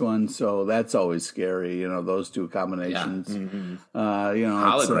in this one, so that's always scary. Those two combinations. Yeah.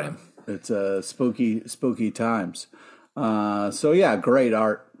 Hologram. It's a spooky times. So yeah, great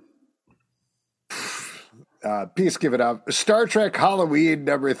art. Peace, give it up. Star Trek Halloween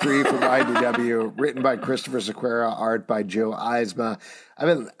 #3 from IDW, written by Christopher Sequeira, art by Joe Eisma. I've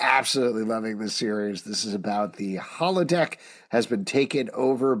been absolutely loving this series. This is about the holodeck has been taken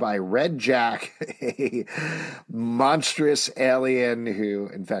over by Red Jack, a monstrous alien who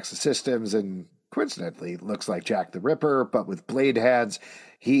infects the systems and coincidentally looks like Jack the Ripper, but with blade hands.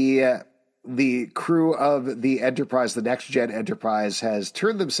 The crew of the Enterprise, the next-gen Enterprise, has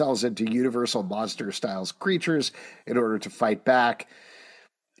turned themselves into Universal Monster-style creatures in order to fight back.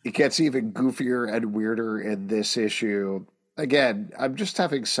 It gets even goofier and weirder in this issue. Again, I'm just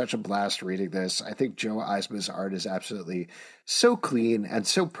having such a blast reading this. I think Joe Eisma's art is absolutely so clean and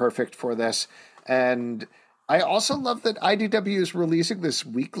so perfect for this. And I also love that IDW is releasing this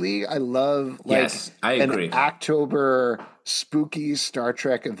weekly. I love I agree. An October spooky Star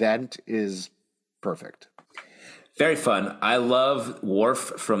Trek event is perfect. Very fun. I love Worf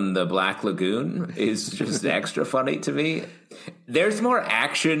from the Black Lagoon is just extra funny to me. There's more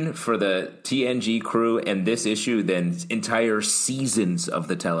action for the TNG crew in this issue than entire seasons of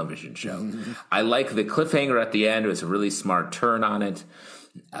the television show. Mm-hmm. I like the cliffhanger at the end. It was a really smart turn on it.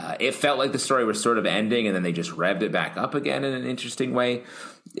 It felt like the story was sort of ending, and then they just revved it back up again in an interesting way.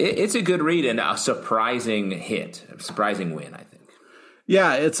 It's a good read and a surprising hit, a surprising win, I think.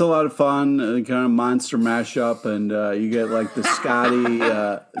 Yeah, it's a lot of fun, kind of monster mashup, and you get like the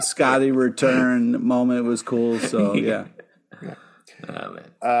Scotty return moment. It was cool, so yeah. Oh,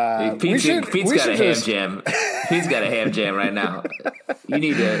 man. Pete's got a ham jam. He's got a ham jam right now. You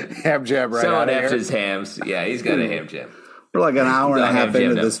need to ham jam right someone out after here. his hams. Yeah, he's got a ham jam. We're like an hour and a half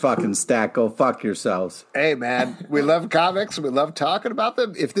into this fucking stack. Go fuck yourselves. Hey, man, we love comics. We love talking about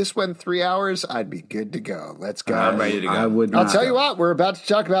them. If this went 3 hours, I'd be good to go. Let's go. I'm ready to go. I would not. I'll tell you what, we're about to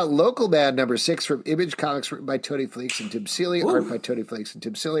talk about Local Man number 6 from Image Comics, written by Tony Fleeks and Tim Seeley, art by Tony Fleeks and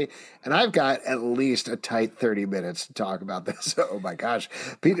Tim Seeley. And I've got at least a tight 30 minutes to talk about this. Oh, my gosh.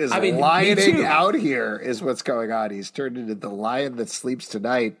 Pete is lioning out here is what's going on. He's turned into the lion that sleeps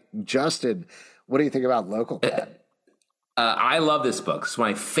tonight. Justin, what do you think about Local Man? I love this book. It's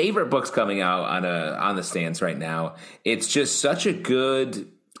my favorite books coming out on the stands right now. It's just such a good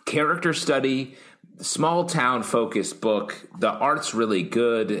character study, small town focused book. The art's really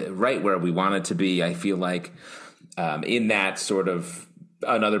good, right where we want it to be. I feel like in that sort of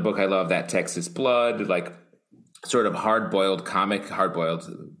another book I love, that Texas Blood, like sort of hard-boiled comic,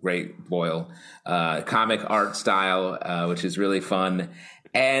 great boil, comic art style, which is really fun.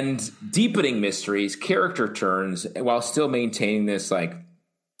 And deepening mysteries, character turns, while still maintaining this, like,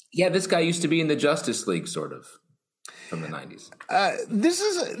 yeah, this guy used to be in the Justice League, sort of, from the 90s. This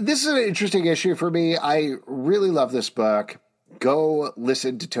is an interesting issue for me. I really love this book. Go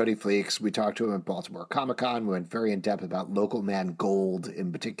listen to Tony Fleeks. We talked to him at Baltimore Comic-Con. We went very in-depth about Local Man Gold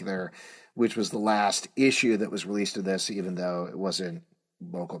in particular, which was the last issue that was released of this, even though it wasn't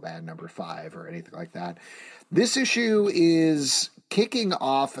Local Man number 5 or anything like that. This issue is kicking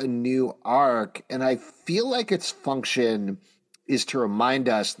off a new arc, and I feel like its function is to remind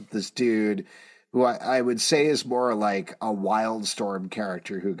us that this dude, who I would say is more like a Wildstorm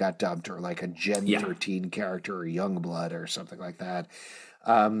character who got dumped, or like a Gen 13 character, or Youngblood or something like that,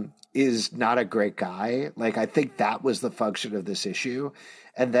 is not a great guy. Like, I think that was the function of this issue.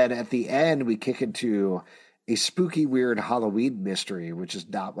 And then at the end, we kick into a spooky, weird Halloween mystery, which is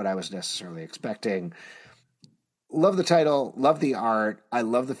not what I was necessarily expecting. Love the title, love the art. I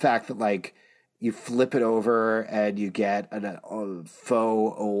love the fact that, like, you flip it over and you get a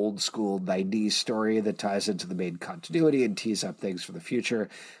faux old school 90s story that ties into the main continuity and tees up things for the future.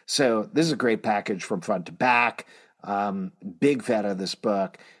 So this is a great package from front to back. Big fan of this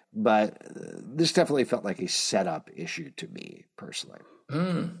book, but this definitely felt like a setup issue to me personally.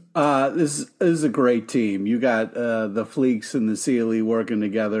 This is a great team. You got the Fleeks and the Seeley working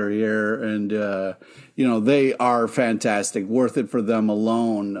together here, and they are fantastic. Worth it for them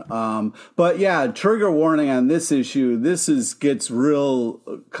alone. But yeah, trigger warning on this issue. This gets real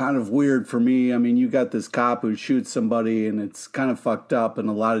kind of weird for me. I mean, you got this cop who shoots somebody, and it's kind of fucked up in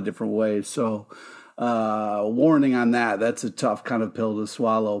a lot of different ways. So warning on that. That's a tough kind of pill to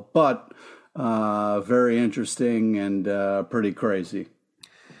swallow, but very interesting and pretty crazy.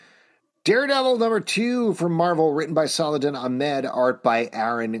 Daredevil number 2 from Marvel, written by Saladin Ahmed, art by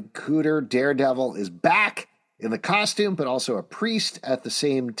Aaron Kuder. Daredevil is back in the costume, but also a priest at the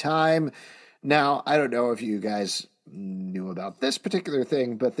same time. Now, I don't know if you guys knew about this particular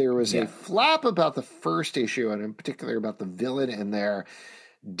thing, but there was a flap about the first issue, and in particular about the villain in there,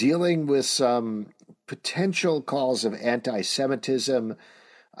 dealing with some potential calls of anti-Semitism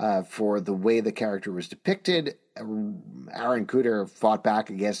for the way the character was depicted. Aaron Kuder fought back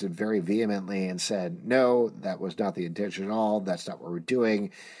against it very vehemently and said, no, that was not the intention at all. That's not what we're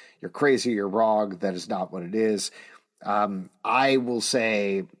doing. You're crazy. You're wrong. That is not what it is. I will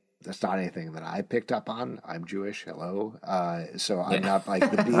say that's not anything that I picked up on. I'm Jewish. Hello. So I'm not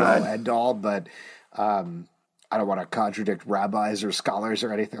like the be-all, end-all, but I don't want to contradict rabbis or scholars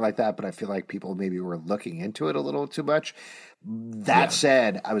or anything like that, but I feel like people maybe were looking into it a little too much. That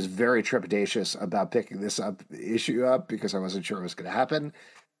said, I was very trepidatious about picking this issue up because I wasn't sure it was going to happen.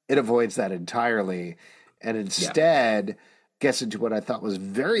 It avoids that entirely and instead gets into what I thought was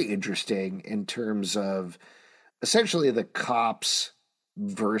very interesting in terms of essentially the cops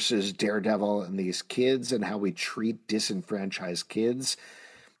versus Daredevil and these kids and how we treat disenfranchised kids.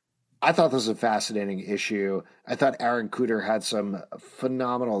 I thought this was a fascinating issue. I thought Aaron Kuder had some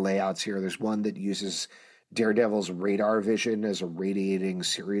phenomenal layouts here. There's one that uses Daredevil's radar vision as a radiating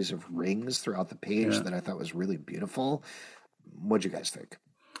series of rings throughout the page that I thought was really beautiful. What'd you guys think?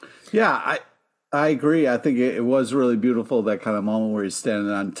 Yeah, I agree. I think it was really beautiful, that kind of moment where he's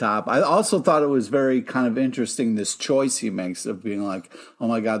standing on top. I also thought it was very kind of interesting, this choice he makes of being like, oh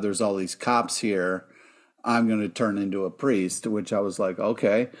my God, there's all these cops here. I'm going to turn into a priest, which I was like,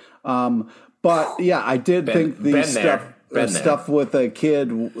 okay. But yeah, I did think the stuff with the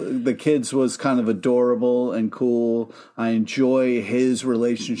kids was kind of adorable and cool. I enjoy his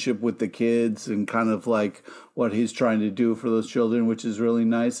relationship with the kids and kind of like what he's trying to do for those children, which is really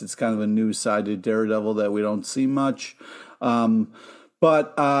nice. It's kind of a new side to Daredevil that we don't see much.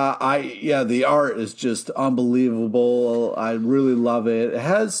 But the art is just unbelievable. I really love it. It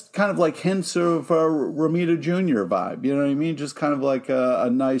has kind of like hints of a Romita Jr. vibe. You know what I mean? Just kind of like a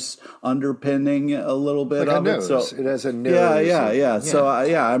nice underpinning a little bit like of it. So it has a nose. Yeah. So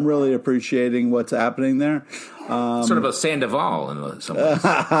I'm really appreciating what's happening there. Sort of a Sandoval in some ways.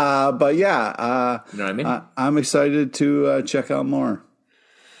 But yeah, you know what I mean? I'm excited to check out more.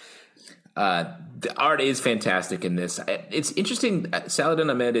 The art is fantastic in this. It's interesting. Saladin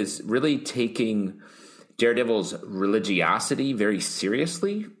Ahmed is really taking Daredevil's religiosity very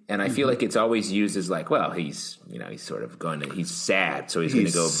seriously, and I feel like it's always used as like, well, he's sort of he's sad, so he's going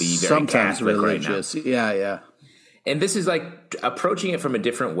to go be very Catholic religious right now. Yeah. And this is like approaching it from a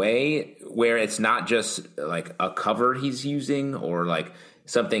different way, where it's not just like a cover he's using or like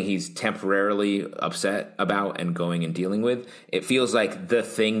something he's temporarily upset about and going and dealing with. It feels like the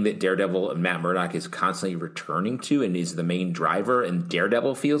thing that Daredevil and Matt Murdock is constantly returning to and is the main driver, and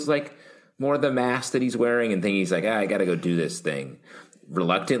Daredevil feels like more the mask that he's wearing and thinking he's like, I got to go do this thing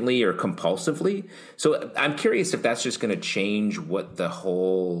reluctantly or compulsively. So I'm curious if that's just going to change what the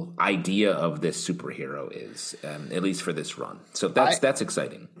whole idea of this superhero is, at least for this run. So that's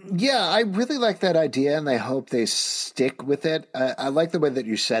exciting. Yeah, I really like that idea, and I hope they stick with it. I like the way that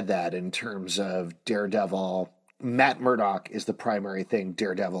you said that in terms of Daredevil. Matt Murdock is the primary thing.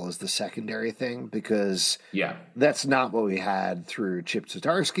 Daredevil is the secondary thing, because that's not what we had through Chip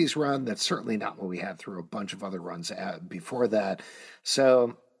Zdarsky's run. That's certainly not what we had through a bunch of other runs before that.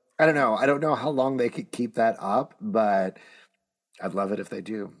 So I don't know. I don't know how long they could keep that up, but I'd love it if they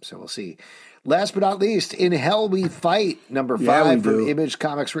do. So we'll see. Last but not least, In Hell We Fight, number 5 from Image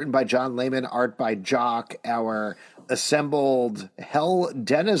Comics, written by John Layman, art by Jock, our assembled Hell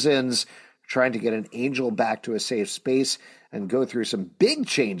denizens trying to get an angel back to a safe space and go through some big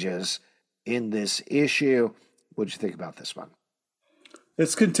changes in this issue. What'd you think about this one?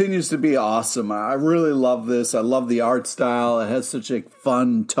 This continues to be awesome. I really love this. I love the art style. It has such a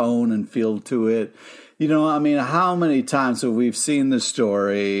fun tone and feel to it. You know, I mean, how many times have we seen the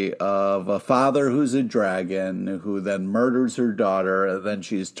story of a father who's a dragon who then murders her daughter, and then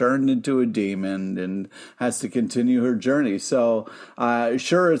she's turned into a demon and has to continue her journey? So,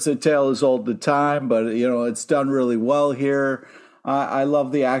 sure, it's a tale as old as time, but, you know, it's done really well here. I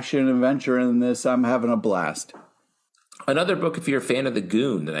love the action and adventure in this. I'm having a blast. Another book, if you're a fan of The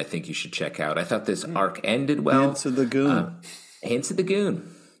Goon, that I think you should check out. I thought this arc ended well. Hints of the Goon. Hints of the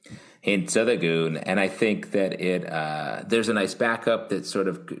Goon. Hints of the Goon. And I think that there's a nice backup that sort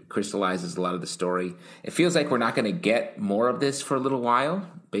of crystallizes a lot of the story. It feels like we're not going to get more of this for a little while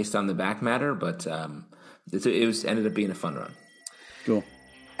based on the back matter, but it ended up being a fun run. Cool.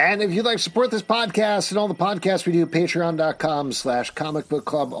 And if you'd like to support this podcast and all the podcasts we do, patreon.com/Comic Book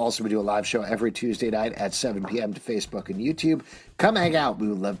Club. Also, we do a live show every Tuesday night at 7 p.m. to Facebook and YouTube. Come hang out. We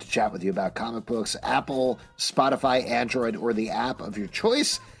would love to chat with you about comic books, Apple, Spotify, Android, or the app of your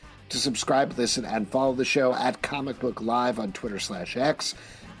choice. To subscribe, listen, and follow the show at Comic Book Live on Twitter/X,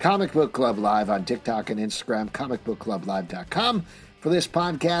 Comic Book Club Live on TikTok and Instagram, comicbookclublive.com for this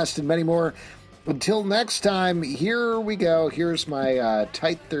podcast and many more. Until next time, here we go. Here's my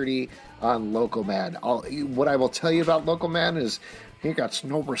tight 30 on Local Man. What I will tell you about Local Man is he got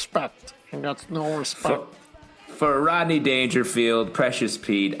no respect. He got no respect. For Rodney Dangerfield, Precious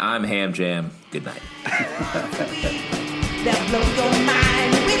Pete, I'm Ham Jam. Good night. That blow your mind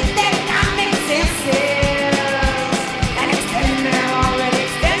with that comic senses. And extend them already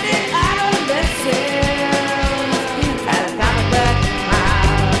extended adolescence. At a comic book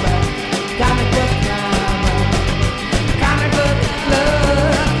club. Comic book club. Comic book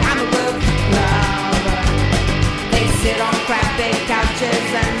club. Comic book club. They sit on crappy couches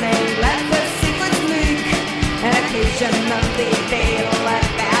and they let the secrets leak. And occasionally they'll let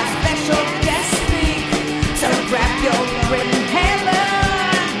their special guest speak. So grab your inhaler.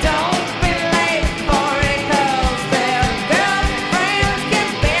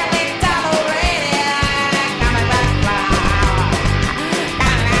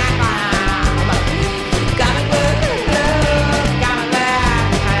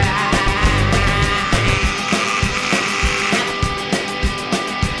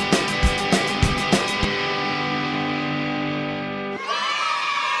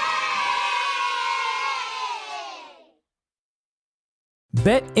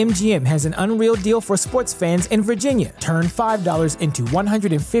 BetMGM has an unreal deal for sports fans in Virginia. Turn $5 into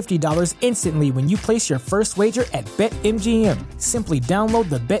 $150 instantly when you place your first wager at BetMGM. Simply download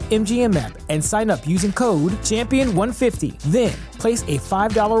the BetMGM app and sign up using code Champion150. Then, place a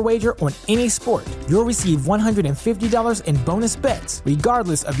 $5 wager on any sport. You'll receive $150 in bonus bets,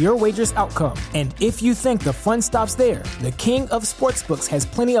 regardless of your wager's outcome. And if you think the fun stops there, the king of sportsbooks has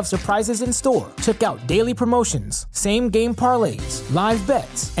plenty of surprises in store. Check out daily promotions, same-game parlays, live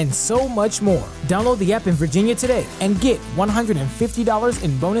bets, and so much more. Download the app in Virginia today and get $150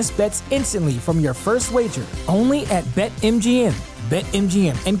 in bonus bets instantly from your first wager. Only at BetMGM.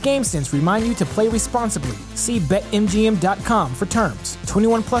 BetMGM and GameSense remind you to play responsibly. See BetMGM.com for terms.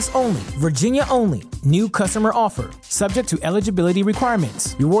 21 plus only. Virginia only. New customer offer. Subject to eligibility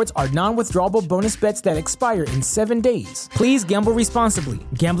requirements. Rewards are non-withdrawable bonus bets that expire in 7 days. Please gamble responsibly.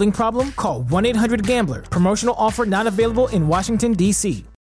 Gambling problem? Call 1-800-GAMBLER. Promotional offer not available in Washington, D.C.